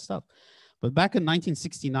all of that stuff. But back in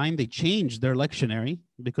 1969, they changed their lectionary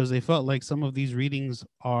because they felt like some of these readings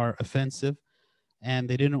are offensive, and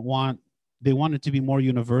they wanted to be more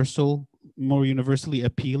universal, more universally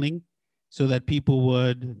appealing, so that people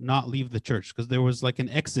would not leave the church, because there was like an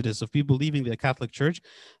exodus of people leaving the Catholic Church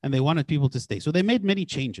and they wanted people to stay. So they made many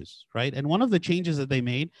changes, right? And one of the changes that they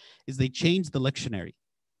made is they changed the lectionary,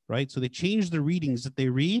 right? So they changed the readings that they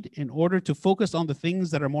read in order to focus on the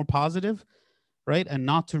things that are more positive, right? And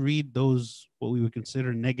not to read those, what we would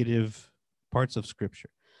consider negative parts of scripture.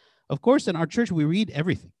 Of course, in our church, we read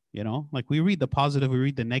everything, you know, like we read the positive, we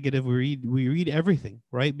read the negative, we read everything,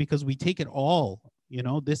 right? Because we take it all. You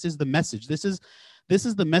know, this is the message. This is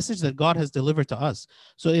the message that God has delivered to us.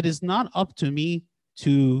 So it is not up to me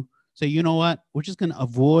to say, you know what, we're just going to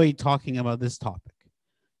avoid talking about this topic.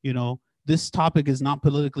 You know, this topic is not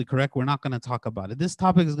politically correct. We're not going to talk about it. This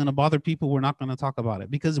topic is going to bother people. We're not going to talk about it,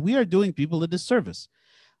 because we are doing people a disservice.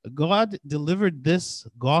 God delivered this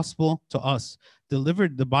gospel to us,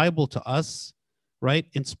 delivered the Bible to us, right?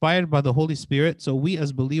 Inspired by the Holy Spirit. So we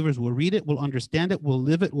as believers will read it, will understand it, will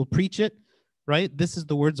live it, will preach it. Right? This is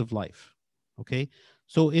the words of life. Okay?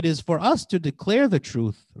 So it is for us to declare the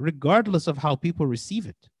truth regardless of how people receive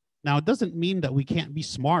it. Now, it doesn't mean that we can't be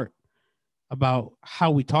smart about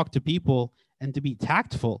how we talk to people and to be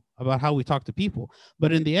tactful about how we talk to people.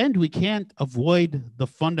 But in the end, we can't avoid the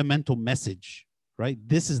fundamental message, right?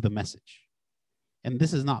 This is the message. And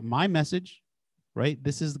this is not my message, right?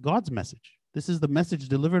 This is God's message. This is the message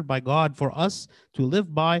delivered by God for us to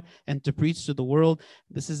live by and to preach to the world.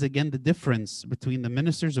 This is, again, the difference between the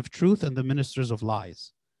ministers of truth and the ministers of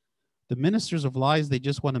lies. The ministers of lies, they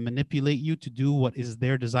just want to manipulate you to do what is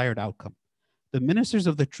their desired outcome. The ministers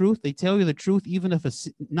of the truth, they tell you the truth even if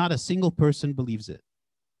not a single person believes it.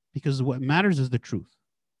 Because what matters is the truth,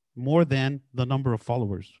 more than the number of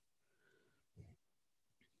followers.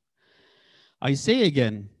 I say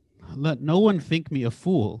again, let no one think me a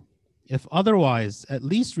fool. If otherwise, at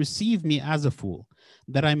least receive me as a fool,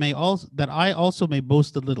 that I also may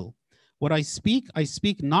boast a little. What I speak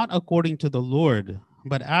not according to the Lord,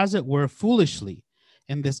 but as it were foolishly,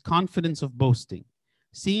 in this confidence of boasting.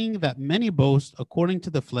 Seeing that many boast according to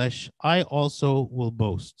the flesh, I also will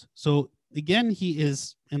boast. So again, he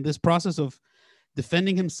is in this process of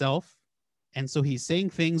defending himself. And so he's saying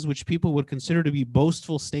things which people would consider to be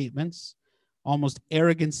boastful statements, almost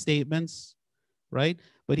arrogant statements, right?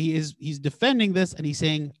 But he's defending this, and he's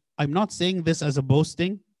saying, I'm not saying this as a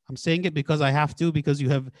boasting. I'm saying it because I have to, because you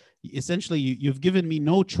have essentially, you've given me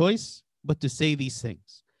no choice but to say these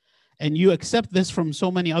things. And you accept this from so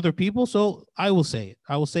many other people, so I will say it.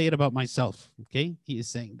 I will say it about myself, okay? He is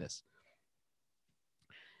saying this.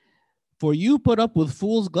 For you put up with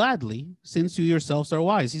fools gladly, since you yourselves are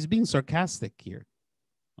wise. He's being sarcastic here,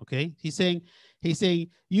 okay? He's saying,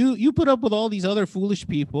 you put up with all these other foolish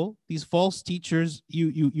people, these false teachers.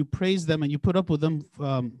 You praise them and you put up with them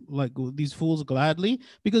like these fools gladly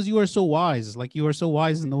because you are so wise. Like you are so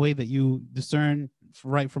wise in the way that you discern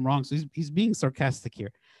right from wrong. So he's being sarcastic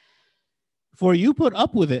here. For you put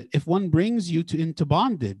up with it if one brings you into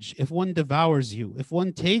bondage, if one devours you, if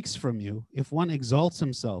one takes from you, if one exalts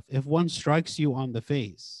himself, if one strikes you on the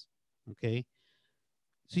face. Okay.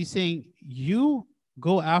 So he's saying you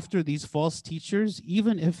go after these false teachers,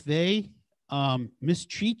 even if they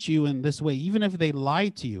mistreat you in this way, even if they lie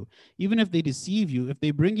to you, even if they deceive you, if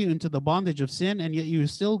they bring you into the bondage of sin, and yet you're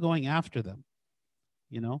still going after them,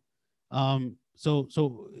 you know?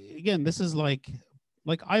 So again, this is like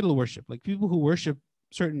idol worship, like people who worship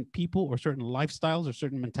certain people or certain lifestyles or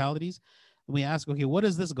certain mentalities. And we ask, okay, what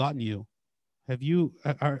has this gotten you? Is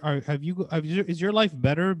your life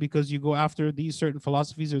better because you go after these certain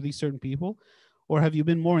philosophies or these certain people, or have you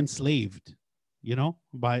been more enslaved, you know,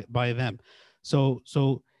 by them? So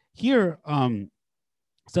here,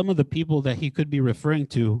 some of the people that he could be referring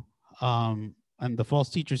to, and the false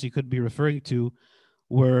teachers he could be referring to,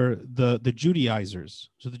 were the Judaizers.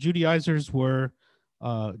 So the Judaizers were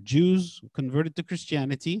Jews converted to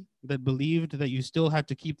Christianity that believed that you still had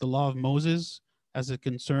to keep the law of Moses as it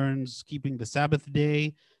concerns keeping the Sabbath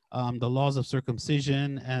day, the laws of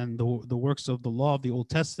circumcision, and the works of the law of the Old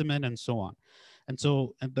Testament, and so on. And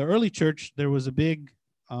so at the early church, there was a big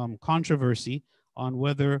controversy on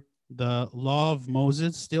whether the law of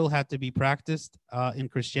Moses still had to be practiced in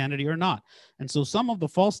Christianity or not. And so some of the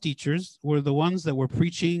false teachers were the ones that were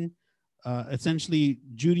preaching essentially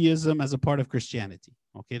Judaism as a part of Christianity,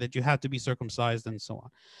 okay, that you had to be circumcised and so on.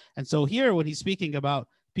 And so here, when he's speaking about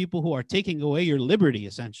people who are taking away your liberty,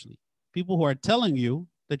 essentially, people who are telling you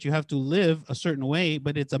that you have to live a certain way,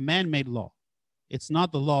 but it's a man-made law. It's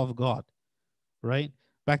not the law of God, right?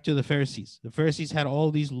 Back to the Pharisees. The Pharisees had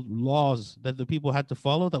all these laws that the people had to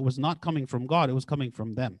follow that was not coming from God. It was coming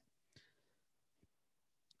from them.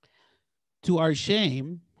 To our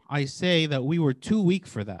shame, I say that we were too weak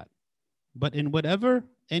for that. But in whatever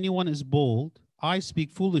anyone is bold, I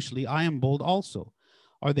speak foolishly, I am bold also.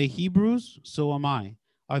 Are they Hebrews? So am I.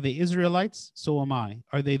 Are they Israelites? So am I.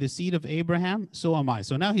 Are they the seed of Abraham? So am I.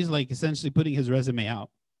 So now he's like essentially putting his resume out.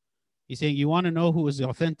 He's saying, you want to know who is the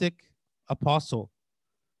authentic apostle?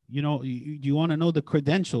 You know, you want to know the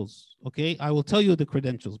credentials? Okay, I will tell you the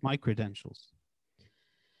credentials, my credentials.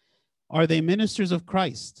 Are they ministers of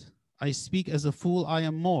Christ? I speak as a fool, I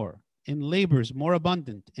am more. In labors more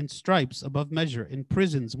abundant, in stripes above measure, in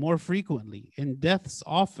prisons more frequently, in deaths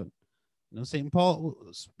often. You know, St. Paul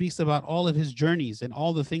speaks about all of his journeys and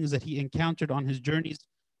all the things that he encountered on his journeys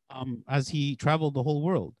as he traveled the whole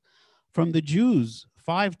world. From the Jews,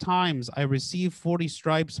 5 times I received 40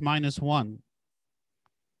 stripes minus 1.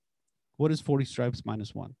 What is 40 stripes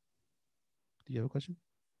minus 1? Do you have a question?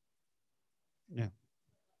 Yeah.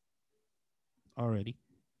 Already.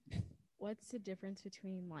 What's the difference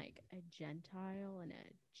between like a Gentile and a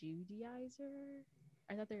Judaizer?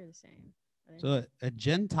 I thought they were the same. So a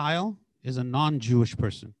Gentile is a non-Jewish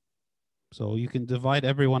person. So you can divide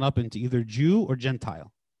everyone up into either Jew or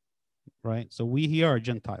Gentile, right? So we here are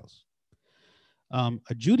Gentiles.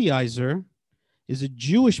 A Judaizer is a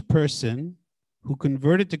Jewish person who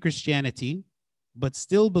converted to Christianity, but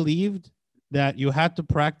still believed that you had to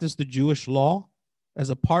practice the Jewish law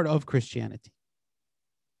as a part of Christianity.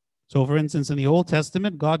 So for instance, in the Old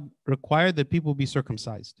Testament, God required that people be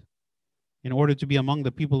circumcised. In order to be among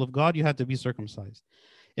the people of God, you had to be circumcised.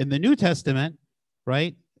 In the New Testament,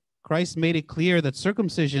 right, Christ made it clear that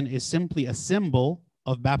circumcision is simply a symbol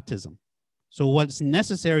of baptism. So what's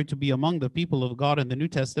necessary to be among the people of God in the New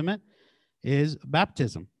Testament is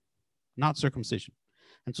baptism, not circumcision.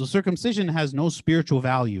 And so circumcision has no spiritual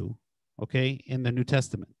value, okay, in the New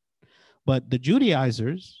Testament. But the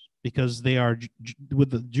Judaizers, because they are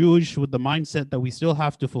with the mindset that we still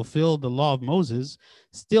have to fulfill the law of Moses,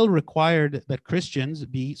 still required that Christians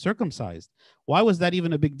be circumcised. Why was that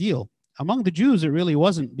even a big deal? Among the Jews, it really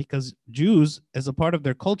wasn't, because Jews, as a part of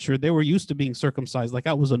their culture, they were used to being circumcised. Like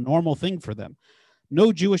that was a normal thing for them.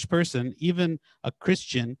 No Jewish person, even a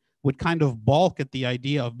Christian, would kind of balk at the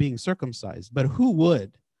idea of being circumcised. But who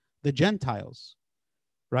would? The Gentiles,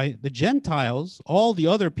 right? The Gentiles, all the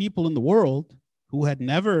other people in the world who had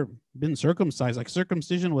never been circumcised, like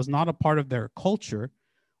circumcision was not a part of their culture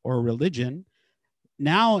or religion.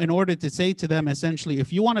 Now, in order to say to them, essentially,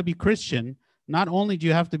 if you want to be Christian, not only do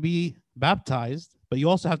you have to be baptized, but you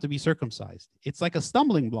also have to be circumcised. It's like a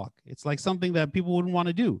stumbling block. It's like something that people wouldn't want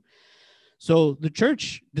to do. So the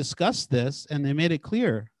church discussed this, and they made it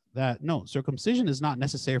clear that no, circumcision is not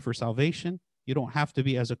necessary for salvation. You don't have to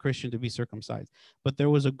be as a Christian to be circumcised. But there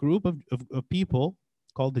was a group of people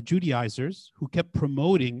called the Judaizers who kept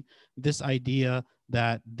promoting this idea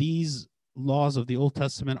that these laws of the Old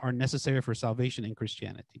Testament are necessary for salvation in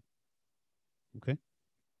Christianity. Okay.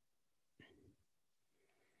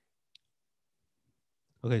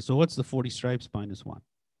 Okay, so what's the 40 stripes minus 1?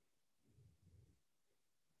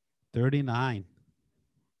 39.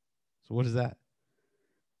 So what is that?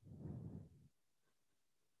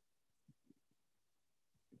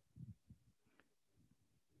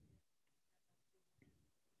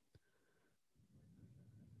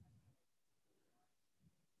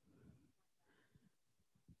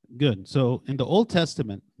 Good. So in the Old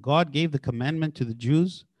Testament, God gave the commandment to the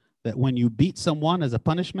Jews that when you beat someone as a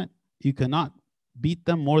punishment, you cannot beat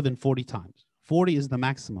them more than 40 times. 40 is the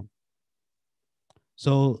maximum.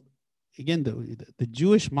 So again, the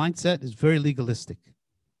Jewish mindset is very legalistic,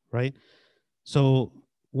 right? So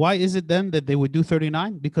why is it then that they would do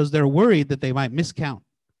 39? Because they're worried that they might miscount.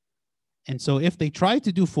 And so if they tried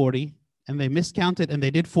to do 40 and they miscounted and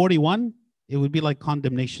they did 41, it would be like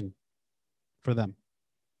condemnation for them,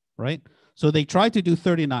 right? So they tried to do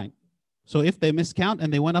 39. So if they miscount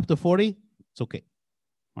and they went up to 40, it's okay,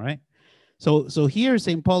 all right? So here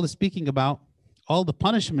St. Paul is speaking about all the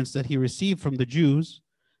punishments that he received from the Jews,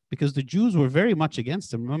 because the Jews were very much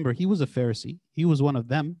against him. Remember, he was a Pharisee. He was one of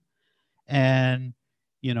them. And,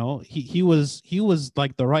 you know, he was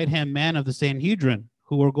like the right-hand man of the Sanhedrin,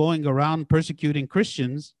 who were going around persecuting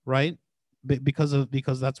Christians, right?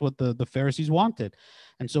 Because that's what the Pharisees wanted.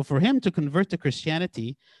 And so for him to convert to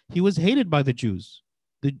Christianity, he was hated by the Jews.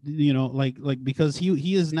 Because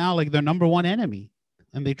he is now like their number one enemy.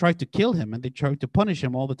 And they tried to kill him and they tried to punish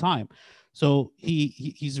him all the time. So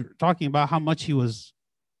he's talking about how much he was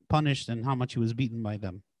punished and how much he was beaten by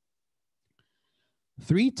them.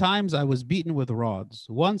 3 times I was beaten with rods.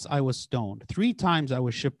 Once I was stoned. 3 times I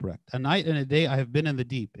was shipwrecked. A night and a day I have been in the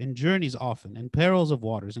deep, in journeys often, in perils of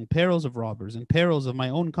waters, in perils of robbers, in perils of my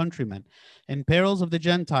own countrymen, in perils of the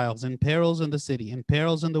Gentiles, in perils in the city, in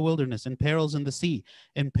perils in the wilderness, in perils in the sea,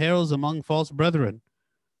 in perils among false brethren,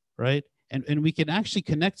 right? And we can actually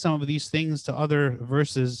connect some of these things to other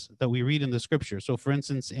verses that we read in the scripture. So for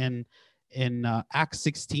instance, in Acts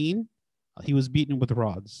 16, he was beaten with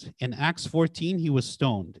rods. In Acts 14, he was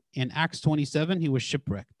stoned. In Acts 27, he was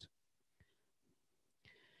shipwrecked.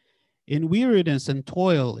 In weariness and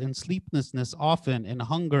toil, in sleeplessness often, in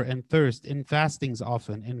hunger and thirst, in fastings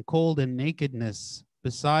often, in cold and nakedness,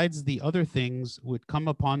 besides the other things would come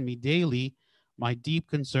upon me daily, my deep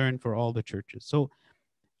concern for all the churches. So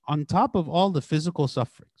on top of all the physical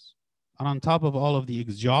sufferings, and on top of all of the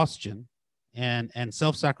exhaustion and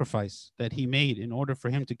self-sacrifice that he made in order for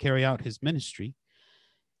him to carry out his ministry,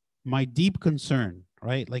 my deep concern,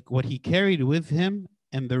 right? Like what he carried with him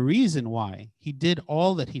and the reason why he did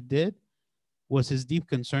all that he did was his deep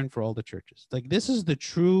concern for all the churches. Like this is the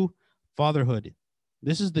true fatherhood.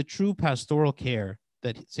 This is the true pastoral care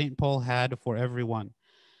that St. Paul had for everyone.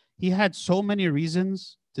 He had so many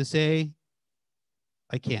reasons to say,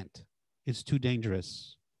 I can't. It's too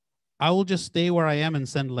dangerous. I will just stay where I am and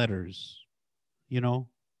send letters, you know,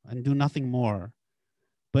 and do nothing more.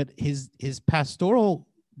 But his pastoral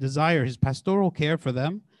desire, his pastoral care for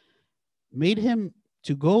them made him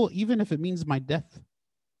to go, even if it means my death,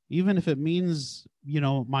 even if it means, you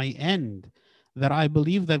know, my end, that I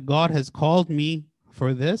believe that God has called me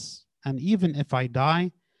for this. And even if I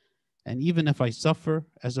die, and even if I suffer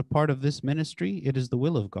as a part of this ministry, it is the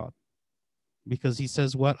will of God. Because he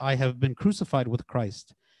says, what? I have been crucified with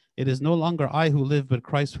Christ. It is no longer I who live, but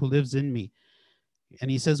Christ who lives in me.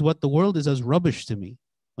 And he says, what? The world is as rubbish to me.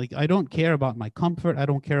 Like, I don't care about my comfort. I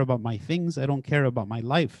don't care about my things. I don't care about my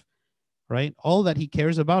life, right? All that he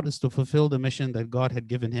cares about is to fulfill the mission that God had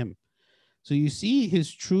given him. So you see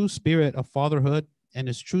his true spirit of fatherhood and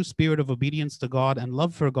his true spirit of obedience to God and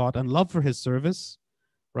love for his service,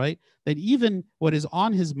 right? That even what is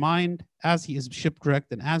on his mind as he is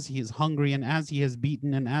shipwrecked and as he is hungry and as he is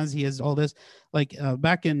beaten and as he is all this, like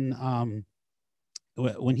back in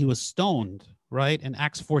when he was stoned, right? In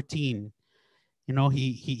Acts 14, you know,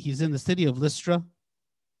 he's in the city of Lystra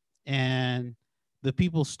and the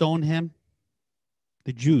people stone him.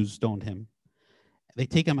 The Jews stoned him. They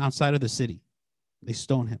take him outside of the city. They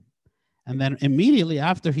stone him. And then immediately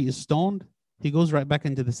after he is stoned, he goes right back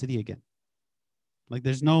into the city again. Like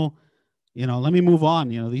there's no, you know, let me move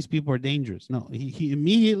on. You know, these people are dangerous. No, he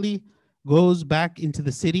immediately goes back into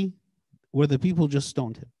the city where the people just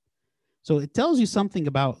stoned him. So it tells you something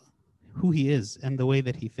about who he is and the way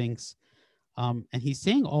that he thinks. And he's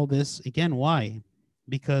saying all this, again, why?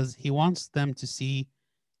 Because he wants them to see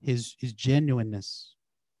his genuineness.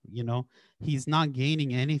 You know, he's not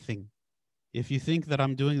gaining anything. If you think that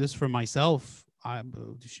I'm doing this for myself, I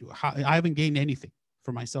haven't gained anything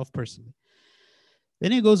for myself personally.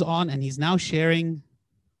 Then he goes on and he's now sharing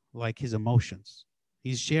like his emotions.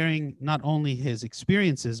 He's sharing not only his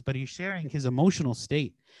experiences, but he's sharing his emotional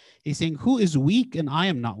state. He's saying, who is weak and I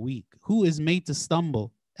am not weak? Who is made to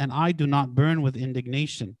stumble and I do not burn with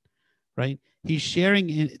indignation, right? He's sharing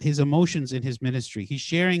in his emotions in his ministry. He's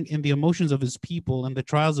sharing in the emotions of his people and the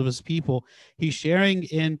trials of his people. He's sharing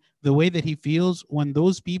in the way that he feels when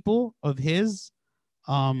those people of his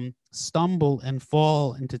stumble and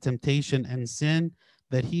fall into temptation and sin,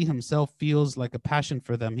 that he himself feels like a passion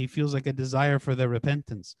for them. He feels like a desire for their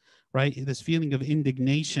repentance, right? This feeling of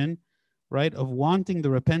indignation, right? Of wanting the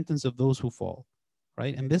repentance of those who fall,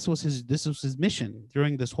 right? And this was his mission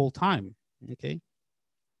during this whole time, okay?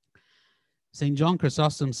 St. John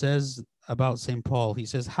Chrysostom says about St. Paul, he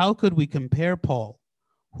says, how could we compare Paul,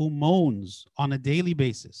 who moans on a daily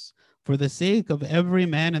basis for the sake of every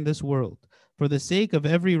man in this world, for the sake of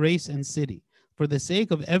every race and city, for the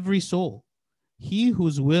sake of every soul, he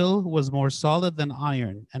whose will was more solid than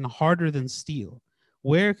iron and harder than steel?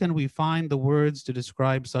 Where can we find the words to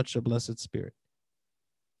describe such a blessed spirit?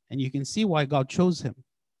 And you can see why God chose him.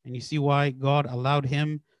 And you see why God allowed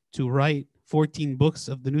him to write 14 books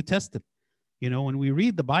of the New Testament. You know, when we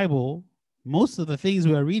read the Bible, most of the things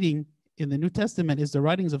we are reading in the New Testament is the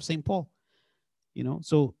writings of St. Paul. You know,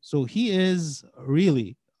 so he is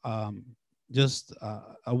really just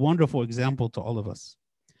a wonderful example to all of us.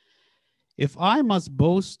 If I must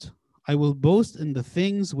boast, I will boast in the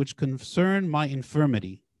things which concern my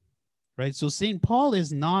infirmity, right? So St. Paul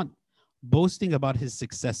is not boasting about his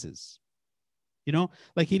successes. You know,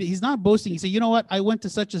 like he's not boasting. He said, you know what? I went to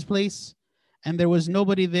such a place and there was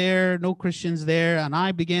nobody there, no Christians there. And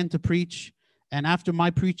I began to preach. And after my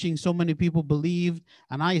preaching, so many people believed,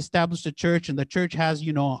 and I established a church, and the church has,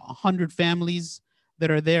 100 families that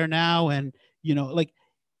are there now. And, like,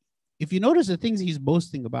 if you notice the things he's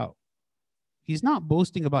boasting about, he's not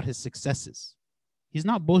boasting about his successes. He's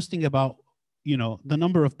not boasting about, the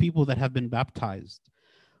number of people that have been baptized,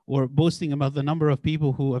 or boasting about the number of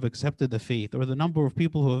people who have accepted the faith, or the number of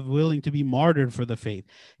people who are willing to be martyred for the faith.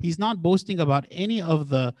 He's not boasting about any of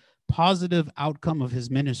the positive outcome of his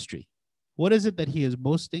ministry. What is it that he is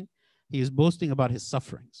boasting? He is boasting about his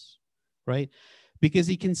sufferings, right? Because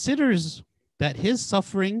he considers that his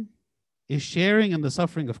suffering is sharing in the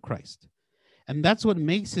suffering of Christ. And that's what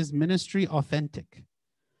makes his ministry authentic,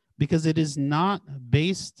 because it is not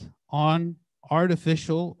based on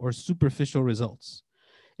artificial or superficial results.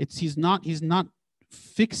 He's not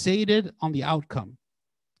fixated on the outcome.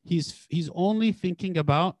 He's only thinking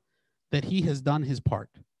about that he has done his part,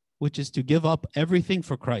 which is to give up everything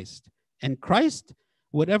for Christ. And Christ,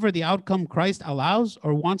 whatever the outcome Christ allows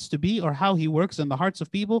or wants to be, or how he works in the hearts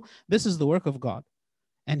of people, this is the work of God.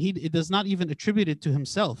 And it does not even attribute it to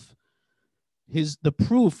himself. The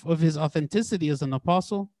proof of his authenticity as an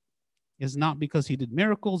apostle is not because he did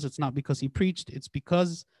miracles. It's not because he preached. It's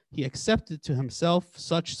because he accepted to himself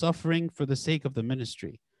such suffering for the sake of the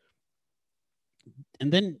ministry.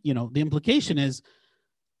 And then, the implication is,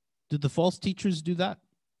 did the false teachers do that?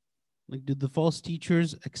 Like, did the false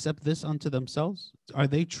teachers accept this unto themselves? Are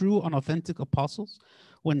they true and authentic apostles?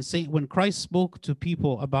 When Christ spoke to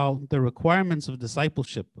people about the requirements of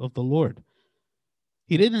discipleship of the Lord,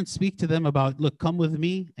 he didn't speak to them about, look, come with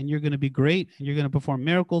me and you're going to be great and you're going to perform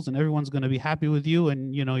miracles and everyone's going to be happy with you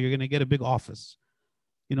and, you're going to get a big office.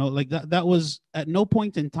 Like that was at no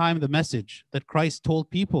point in time the message that Christ told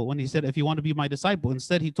people when he said, if you want to be my disciple.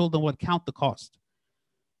 Instead, he told them count the cost.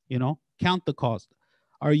 Count the cost.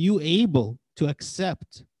 Are you able to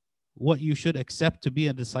accept what you should accept to be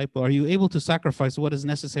a disciple? Are you able to sacrifice what is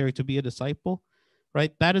necessary to be a disciple?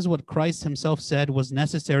 Right? That is what Christ himself said was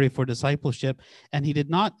necessary for discipleship. And he did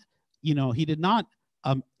not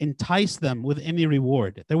entice them with any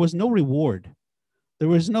reward. There was no reward. There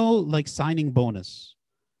was no signing bonus.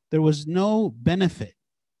 There was no benefit.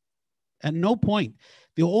 At no point.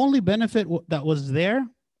 The only benefit that was there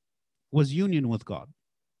was union with God,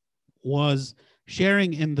 was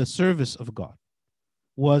sharing in the service of God,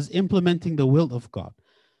 was implementing the will of God,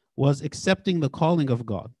 was accepting the calling of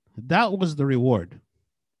God. That was the reward.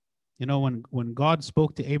 When God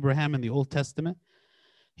spoke to Abraham in the Old Testament,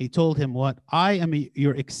 he told him, what? I am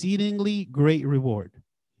your exceedingly great reward.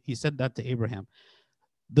 He said that to Abraham.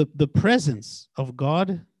 The presence of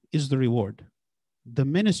God is the reward. The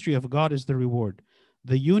ministry of God is the reward.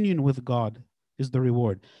 The union with God is the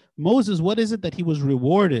reward. Moses, what is it that he was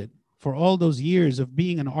rewarded for all those years of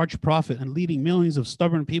being an arch prophet and leading millions of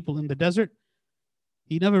stubborn people in the desert?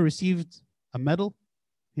 He never received a medal.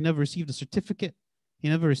 He never received a certificate. He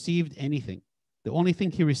never received anything. The only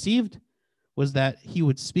thing he received was that he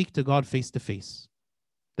would speak to God face to face,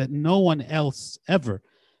 that no one else ever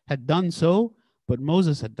had done so, but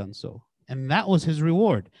Moses had done so. And that was his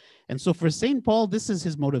reward. And so for St. Paul, this is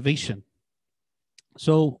his motivation.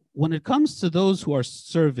 So when it comes to those who are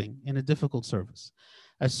serving in a difficult service,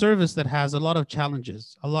 a service that has a lot of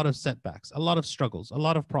challenges, a lot of setbacks, a lot of struggles, a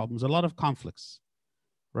lot of problems, a lot of conflicts,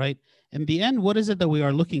 right? In the end, what is it that we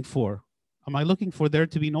are looking for? Am I looking for there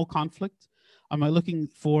to be no conflict? Am I looking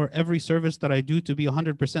for every service that I do to be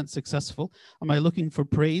 100% successful? Am I looking for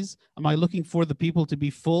praise? Am I looking for the people to be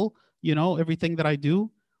full, everything that I do?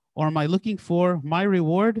 Or am I looking for my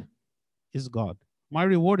reward is God? My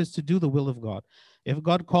reward is to do the will of God. If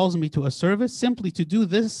God calls me to a service, simply to do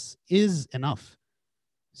this is enough.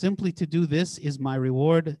 Simply to do this is my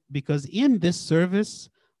reward, because in this service,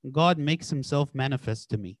 God makes himself manifest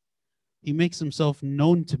to me. He makes himself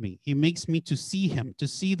known to me. He makes me to see him, to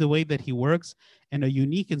see the way that he works in a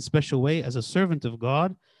unique and special way as a servant of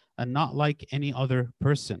God and not like any other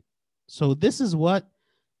person. So this is what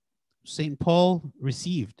St. Paul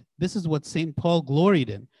received. This is what St. Paul gloried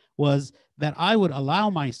in, was that I would allow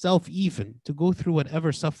myself even to go through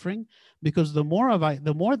whatever suffering, because the more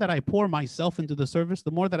that I pour myself into the service,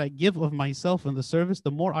 the more that I give of myself in the service,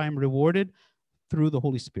 the more I am rewarded through the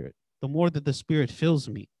Holy Spirit, the more that the Spirit fills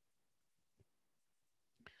me.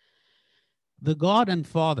 The God and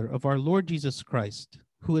Father of our Lord Jesus Christ,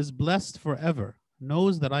 who is blessed forever,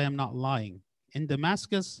 knows that I am not lying. In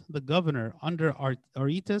Damascus, the governor under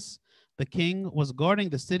Aretas, the king, was guarding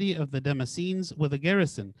the city of the Damascenes with a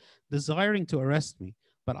garrison, desiring to arrest me.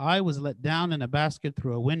 But I was let down in a basket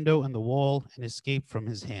through a window in the wall and escaped from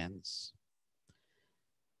his hands.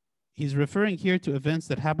 He's referring here to events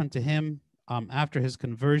that happened to him after his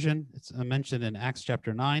conversion. It's mentioned in Acts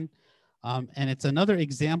chapter 9. And it's another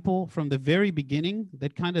example from the very beginning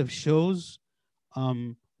that kind of shows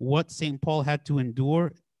what St. Paul had to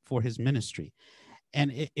endure for his ministry.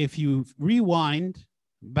 And if you rewind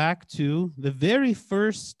back to the very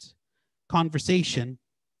first conversation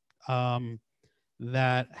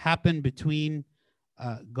that happened between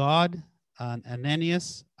God and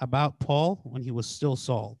Ananias about Paul when he was still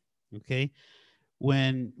Saul, okay?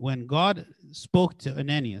 When God spoke to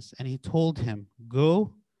Ananias and he told him,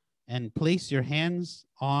 go and place your hands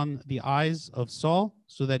on the eyes of Saul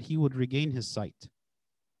so that he would regain his sight.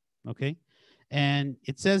 Okay? And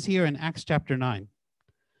it says here in Acts chapter 9,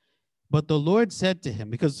 but the Lord said to him,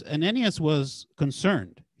 because Ananias was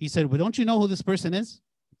concerned. He said, well, don't you know who this person is?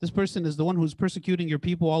 This person is the one who's persecuting your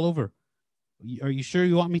people all over. Are you sure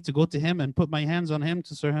you want me to go to him and put my hands on him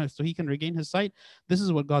so he can regain his sight? This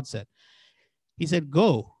is what God said. He said,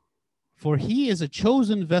 go, for he is a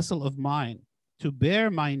chosen vessel of mine to bear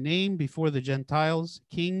my name before the Gentiles,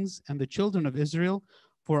 kings, and the children of Israel,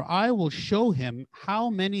 for I will show him how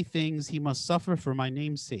many things he must suffer for my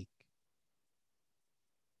name's sake.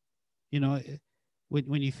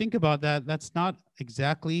 When you think about that, that's not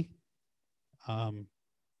exactly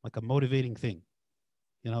like a motivating thing.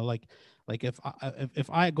 Like if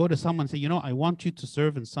I go to someone and say, I want you to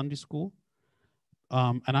serve in Sunday school,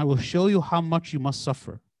 and I will show you how much you must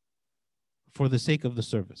suffer for the sake of the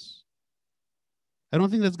service. I don't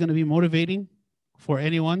think that's going to be motivating for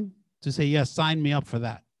anyone to say, yes, sign me up for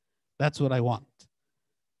that. That's what I want,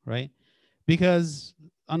 right? Because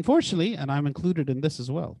unfortunately, and I'm included in this as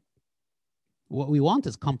well, what we want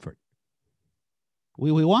is comfort.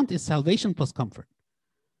 What we want is salvation plus comfort,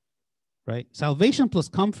 right? Salvation plus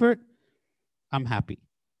comfort, I'm happy.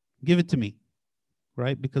 Give it to me,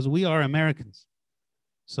 right? Because we are Americans.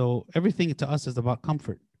 So everything to us is about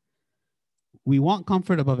comfort. We want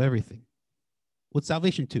comfort above everything. With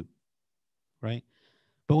salvation too, right?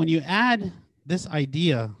 But when you add this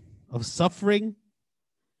idea of suffering,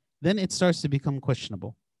 then it starts to become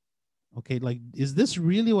questionable. Okay, like, is this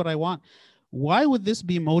really what I want? Why would this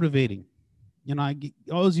be motivating? I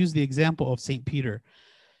always use the example of St. Peter.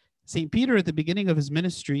 St. Peter, at the beginning of his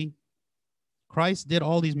ministry, Christ did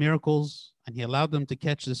all these miracles, and he allowed them to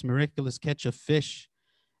catch this miraculous catch of fish.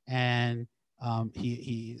 And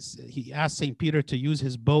he asked St. Peter to use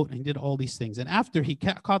his boat, and he did all these things. And after he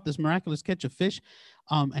caught this miraculous catch of fish,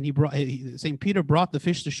 and St. Peter brought the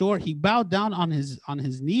fish to shore, he bowed down on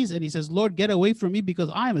his knees, and he says, Lord, get away from me,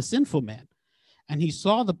 because I am a sinful man. And he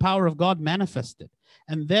saw the power of God manifested.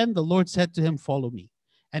 And then the Lord said to him, follow me.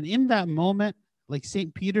 And in that moment, like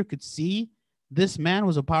St. Peter could see, this man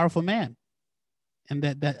was a powerful man. And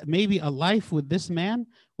that maybe a life with this man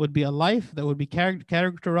would be a life that would be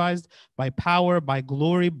characterized by power, by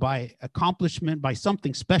glory, by accomplishment, by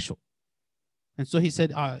something special. And so he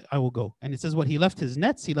said, I will go. And it says what? He left his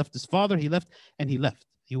nets, he left his father, he left.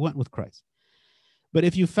 He went with Christ. But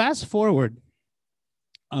if you fast forward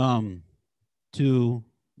to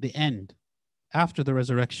the end, after the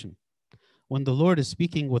resurrection, when the Lord is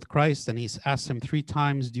speaking with Christ and he's asked him 3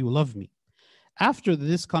 times, do you love me? After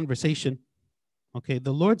this conversation, okay,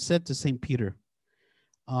 the Lord said to St. Peter,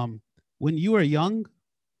 when you are young,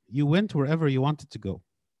 you went wherever you wanted to go.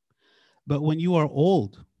 But when you are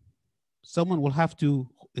old, someone will have to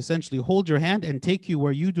essentially hold your hand and take you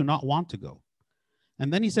where you do not want to go.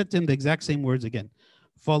 And then he said to him the exact same words again,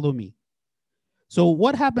 follow me. So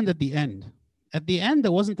what happened at the end? At the end,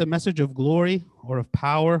 there wasn't a message of glory or of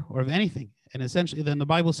power or of anything. And essentially, then the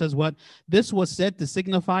Bible says what? This was said to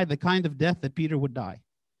signify the kind of death that Peter would die.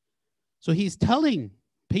 So he's telling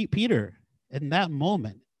Peter in that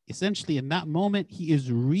moment, essentially in that moment, he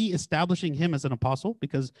is reestablishing him as an apostle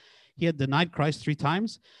because he had denied Christ 3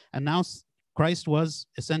 times. And now Christ was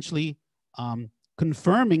essentially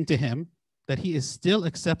confirming to him that he is still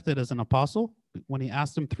accepted as an apostle when he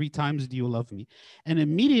asked him 3 times, do you love me? And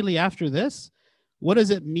immediately after this, what does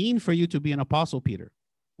it mean for you to be an apostle, Peter?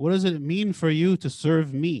 What does it mean for you to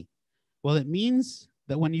serve me? Well, it means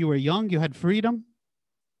that when you were young, you had freedom,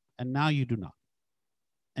 and now you do not.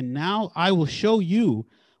 And now I will show you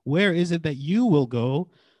where is it that you will go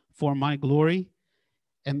for my glory.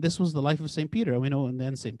 And this was the life of St. Peter. We know, and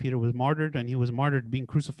then St. Peter was martyred, and he was martyred being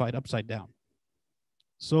crucified upside down.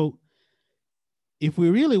 So if we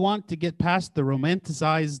really want to get past the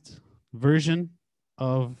romanticized version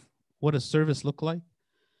of what does service look like,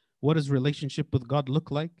 what does relationship with God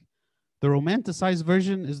look like, the romanticized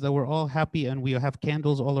version is that we're all happy and we have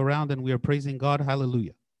candles all around and we are praising God,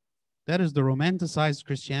 hallelujah. That is the romanticized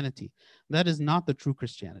Christianity. That is not the true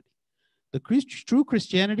Christianity. The true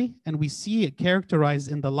Christianity, and we see it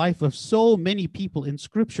characterized in the life of so many people in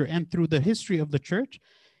Scripture and through the history of the church,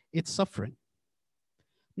 it's suffering.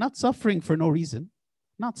 Not suffering for no reason,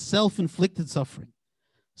 not self-inflicted suffering.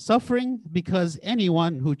 Suffering because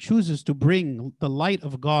anyone who chooses to bring the light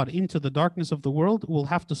of God into the darkness of the world will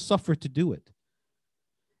have to suffer to do it.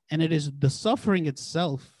 And it is the suffering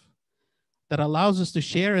itself that allows us to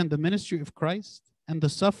share in the ministry of Christ, and the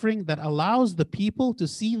suffering that allows the people to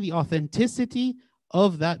see the authenticity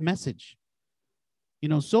of that message. You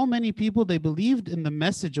know, so many people, they believed in the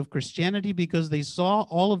message of Christianity because they saw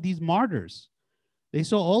all of these martyrs. They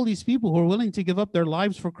saw all these people who are willing to give up their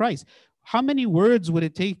lives for Christ. How many words would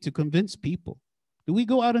it take to convince people? Do we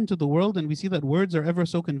go out into the world and we see that words are ever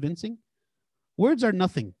so convincing? Words are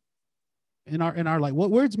nothing in our life.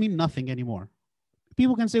 What words mean nothing anymore?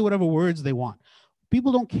 People can say whatever words they want.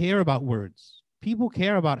 People don't care about words. People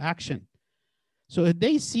care about action. So if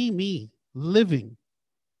they see me living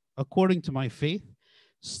according to my faith,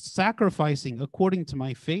 sacrificing according to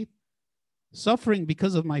my faith, suffering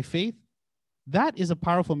because of my faith, that is a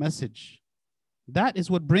powerful message. That is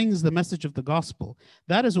what brings the message of the gospel.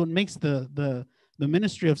 That is what makes the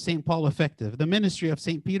ministry of St. Paul effective, the ministry of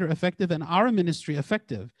St. Peter effective, and our ministry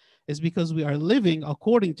effective is because we are living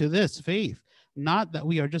according to this faith, not that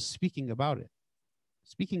we are just speaking about it.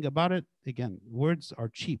 Speaking about it, again, words are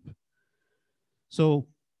cheap. So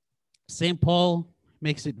St. Paul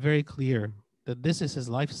makes it very clear that this is his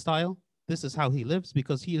lifestyle. This is how he lives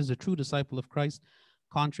because he is a true disciple of Christ,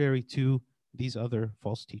 contrary to these other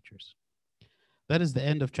false teachers. That is the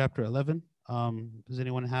end of chapter 11. Does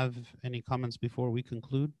anyone have any comments before we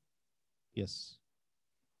conclude? Yes.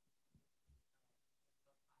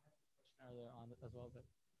 Earlier on as well,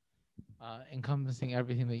 but encompassing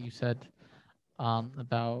everything that you said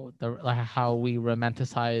about how we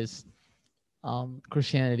romanticize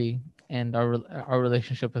Christianity and our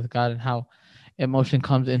relationship with God and how emotion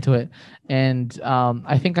comes into it. And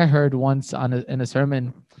I think I heard once in a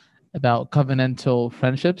sermon about covenantal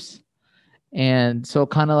friendships. And so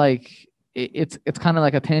kind of like it's kind of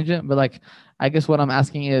like a tangent, but like I guess what I'm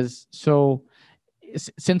asking is, so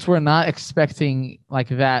since we're not expecting like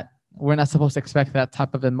that, we're not supposed to expect that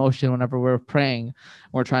type of emotion whenever we're praying,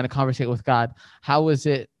 we're trying to conversate with God. How is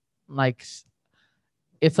it like?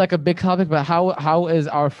 It's like a big topic, but how is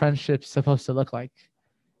our friendship supposed to look like?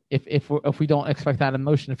 If we don't expect that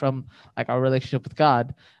emotion from like our relationship with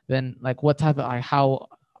God, then like what type of like how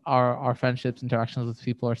our friendships, interactions with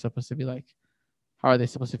people are supposed to be like? How are they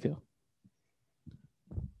supposed to feel?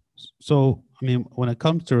 So, I mean, when it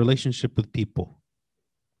comes to relationship with people,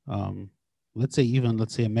 let's say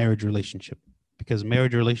a marriage relationship, because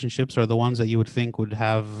marriage relationships are the ones that you would think would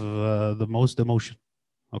have the most emotion,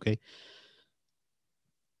 okay?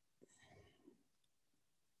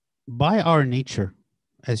 By our nature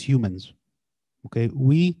as humans, okay,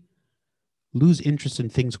 we lose interest in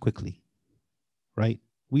things quickly, right?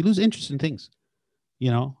 We lose interest in things,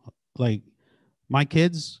 you know, like my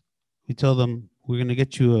kids, we tell them, we're going to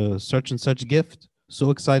get you a such and such gift. So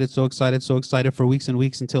excited for weeks and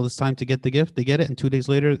weeks until it's time to get the gift. They get it, and 2 days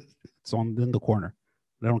later, It's on in the corner.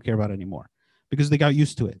 I don't care about it anymore because they got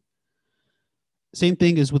used to it. Same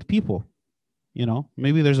thing is with people. You know,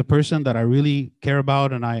 maybe there's a person that I really care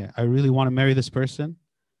about and I really want to marry this person.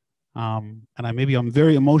 And I'm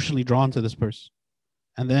very emotionally drawn to this person.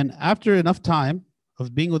 And then after enough time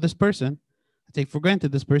of being with this person, I take for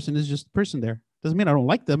granted this person is just a person there. Doesn't mean I don't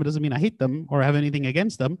like them. It doesn't mean I hate them or have anything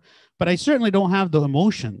against them. But I certainly don't have the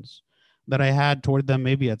emotions that I had toward them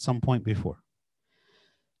maybe at some point before.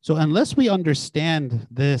 So unless we understand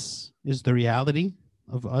this is the reality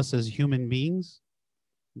of us as human beings,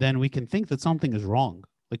 then we can think that something is wrong.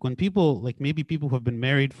 Like when people, like maybe people who have been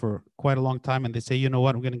married for quite a long time and they say, you know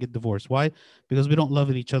what, I'm going to get divorced. Why? Because we don't love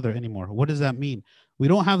each other anymore. What does that mean? We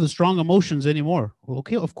don't have the strong emotions anymore. Well,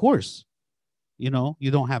 okay, of course, you know, you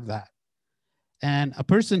don't have that. And a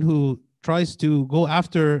person who tries to go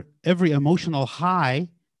after every emotional high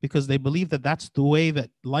because they believe that that's the way that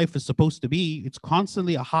life is supposed to be, it's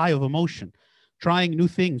constantly a high of emotion, trying new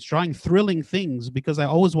things, trying thrilling things because I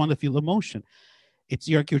always want to feel emotion. It's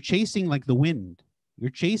you're chasing like the wind. You're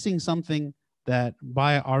chasing something that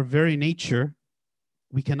by our very nature,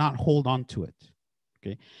 we cannot hold on to it.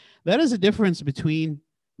 Okay. That is a difference between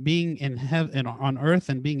being in heaven on earth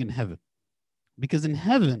and being in heaven. Because in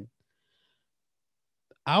heaven,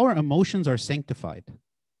 our emotions are sanctified,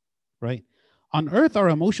 right? On earth, our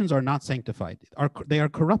emotions are not sanctified. They are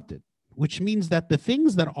corrupted, which means that the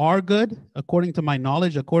things that are good, according to my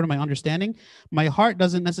knowledge, according to my understanding, my heart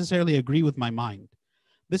doesn't necessarily agree with my mind.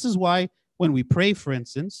 This is why when we pray, for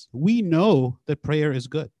instance, we know that prayer is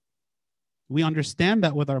good. We understand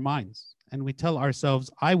that with our minds, and we tell ourselves,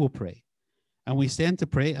 I will pray. And we stand to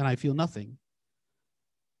pray, and I feel nothing.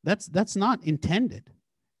 That's not intended.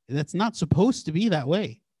 That's not supposed to be that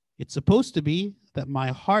way. It's supposed to be that my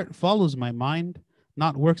heart follows my mind,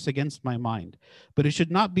 not works against my mind. But it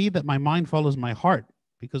should not be that my mind follows my heart,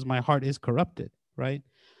 because my heart is corrupted, right?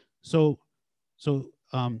 So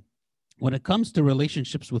when it comes to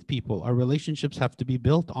relationships with people, our relationships have to be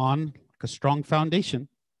built on like a strong foundation,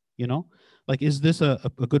 you know? Like, is this a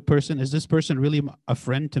good person? Is this person really a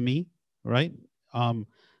friend to me, right?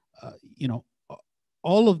 You know,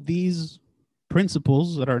 all of these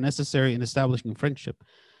principles that are necessary in establishing friendship.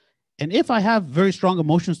 And if I have very strong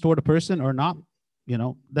emotions toward a person or not, you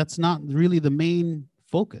know, that's not really the main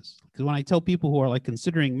focus. Because when I tell people who are like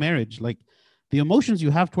considering marriage, like the emotions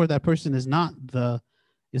you have toward that person is not the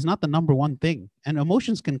number one thing. And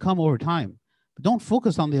emotions can come over time, but don't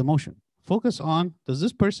focus on the emotion. Focus on, does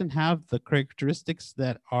this person have the characteristics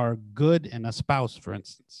that are good in a spouse, for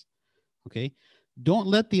instance? Okay. Don't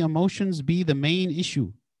let the emotions be the main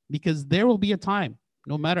issue, because there will be a time,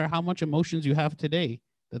 no matter how much emotions you have today,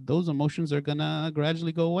 that those emotions are going to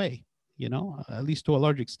gradually go away, you know, at least to a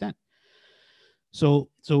large extent. So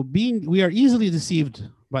we are easily deceived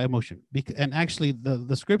by emotion. And actually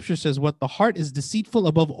the scripture says what the heart is deceitful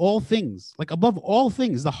above all things, like above all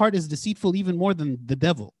things, the heart is deceitful even more than the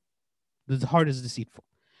devil. The heart is deceitful.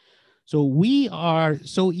 So we are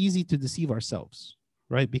so easy to deceive ourselves,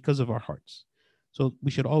 right? Because of our hearts. So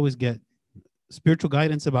we should always get spiritual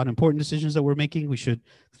guidance about important decisions that we're making. We should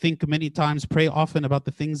think many times, pray often about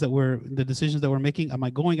the decisions that we're making. Am I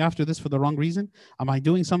going after this for the wrong reason? Am I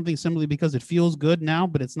doing something simply because it feels good now,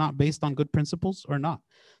 but it's not based on good principles or not?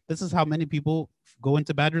 This is how many people go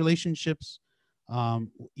into bad relationships,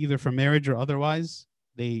 either for marriage or otherwise.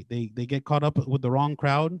 They get caught up with the wrong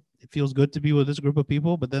crowd. It feels good to be with this group of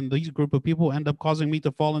people, but then these group of people end up causing me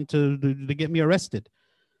to fall into, to get me arrested.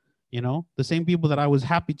 You know, the same people that I was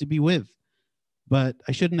happy to be with. But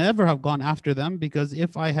I should never have gone after them, because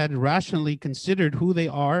if I had rationally considered who they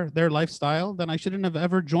are, their lifestyle, then I shouldn't have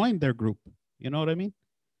ever joined their group. You know what I mean?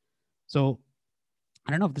 So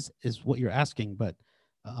I don't know if this is what you're asking, but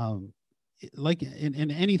like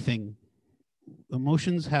in anything,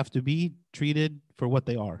 emotions have to be treated for what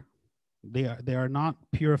they are. They are not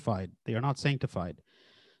purified. They are not sanctified.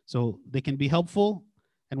 So they can be helpful,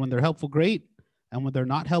 and when they're helpful, great. And when they're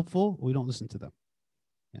not helpful, we don't listen to them.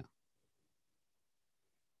 Yeah.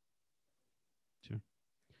 Sure.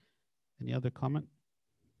 Any other comment?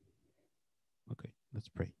 Okay, let's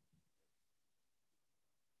pray.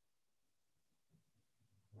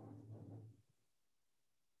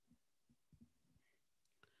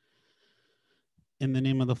 In the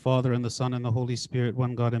name of the Father, and the Son, and the Holy Spirit,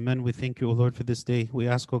 one God, amen. We thank you, O Lord, for this day. We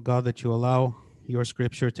ask, O God, that you allow your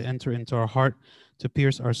scripture to enter into our heart, to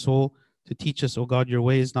pierce our soul, to teach us, O God, your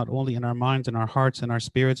ways, not only in our minds and our hearts and our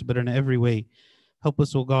spirits, but in every way. Help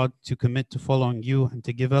us, O God, to commit to following you and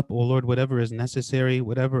to give up, O Lord, whatever is necessary,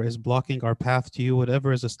 whatever is blocking our path to you,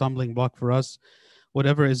 whatever is a stumbling block for us.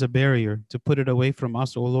 whatever is a barrier, to put it away from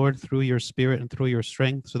us, O Lord, through your Spirit and through your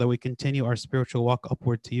strength, so that we continue our spiritual walk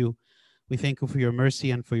upward to you. We thank you for your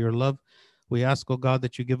mercy and for your love. We ask, O God,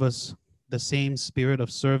 that you give us the same spirit of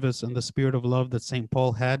service and the spirit of love that St.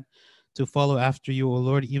 Paul had, to follow after you, O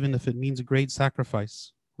Lord, even if it means great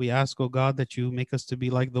sacrifice. We ask, O God, that you make us to be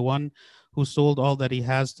like the one who sold all that he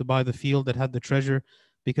has to buy the field that had the treasure,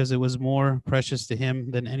 because it was more precious to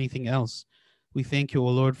him than anything else. We thank you, O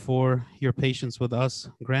Lord, for your patience with us.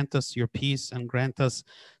 Grant us your peace and grant us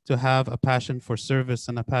to have a passion for service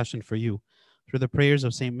and a passion for you. Through the prayers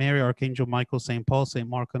of St. Mary, Archangel Michael, St. Paul, St.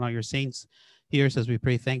 Mark, and all your saints, hear us as we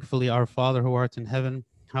pray thankfully. Our Father who art in heaven,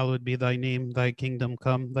 hallowed be thy name. Thy kingdom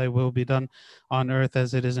come, thy will be done on earth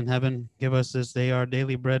as it is in heaven. Give us this day our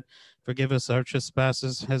daily bread. Forgive us our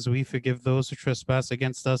trespasses as we forgive those who trespass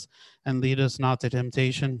against us. And lead us not to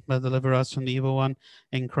temptation, but deliver us from the evil one.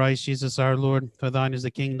 In Christ Jesus our Lord, for thine is the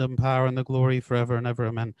kingdom, power, and the glory forever and ever.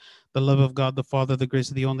 Amen. The love of God the Father, the grace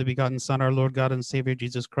of the only begotten Son, our Lord God and Savior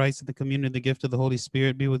Jesus Christ, and the communion, the gift of the Holy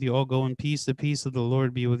Spirit be with you all. Go in peace. The peace of the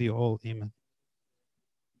Lord be with you all. Amen.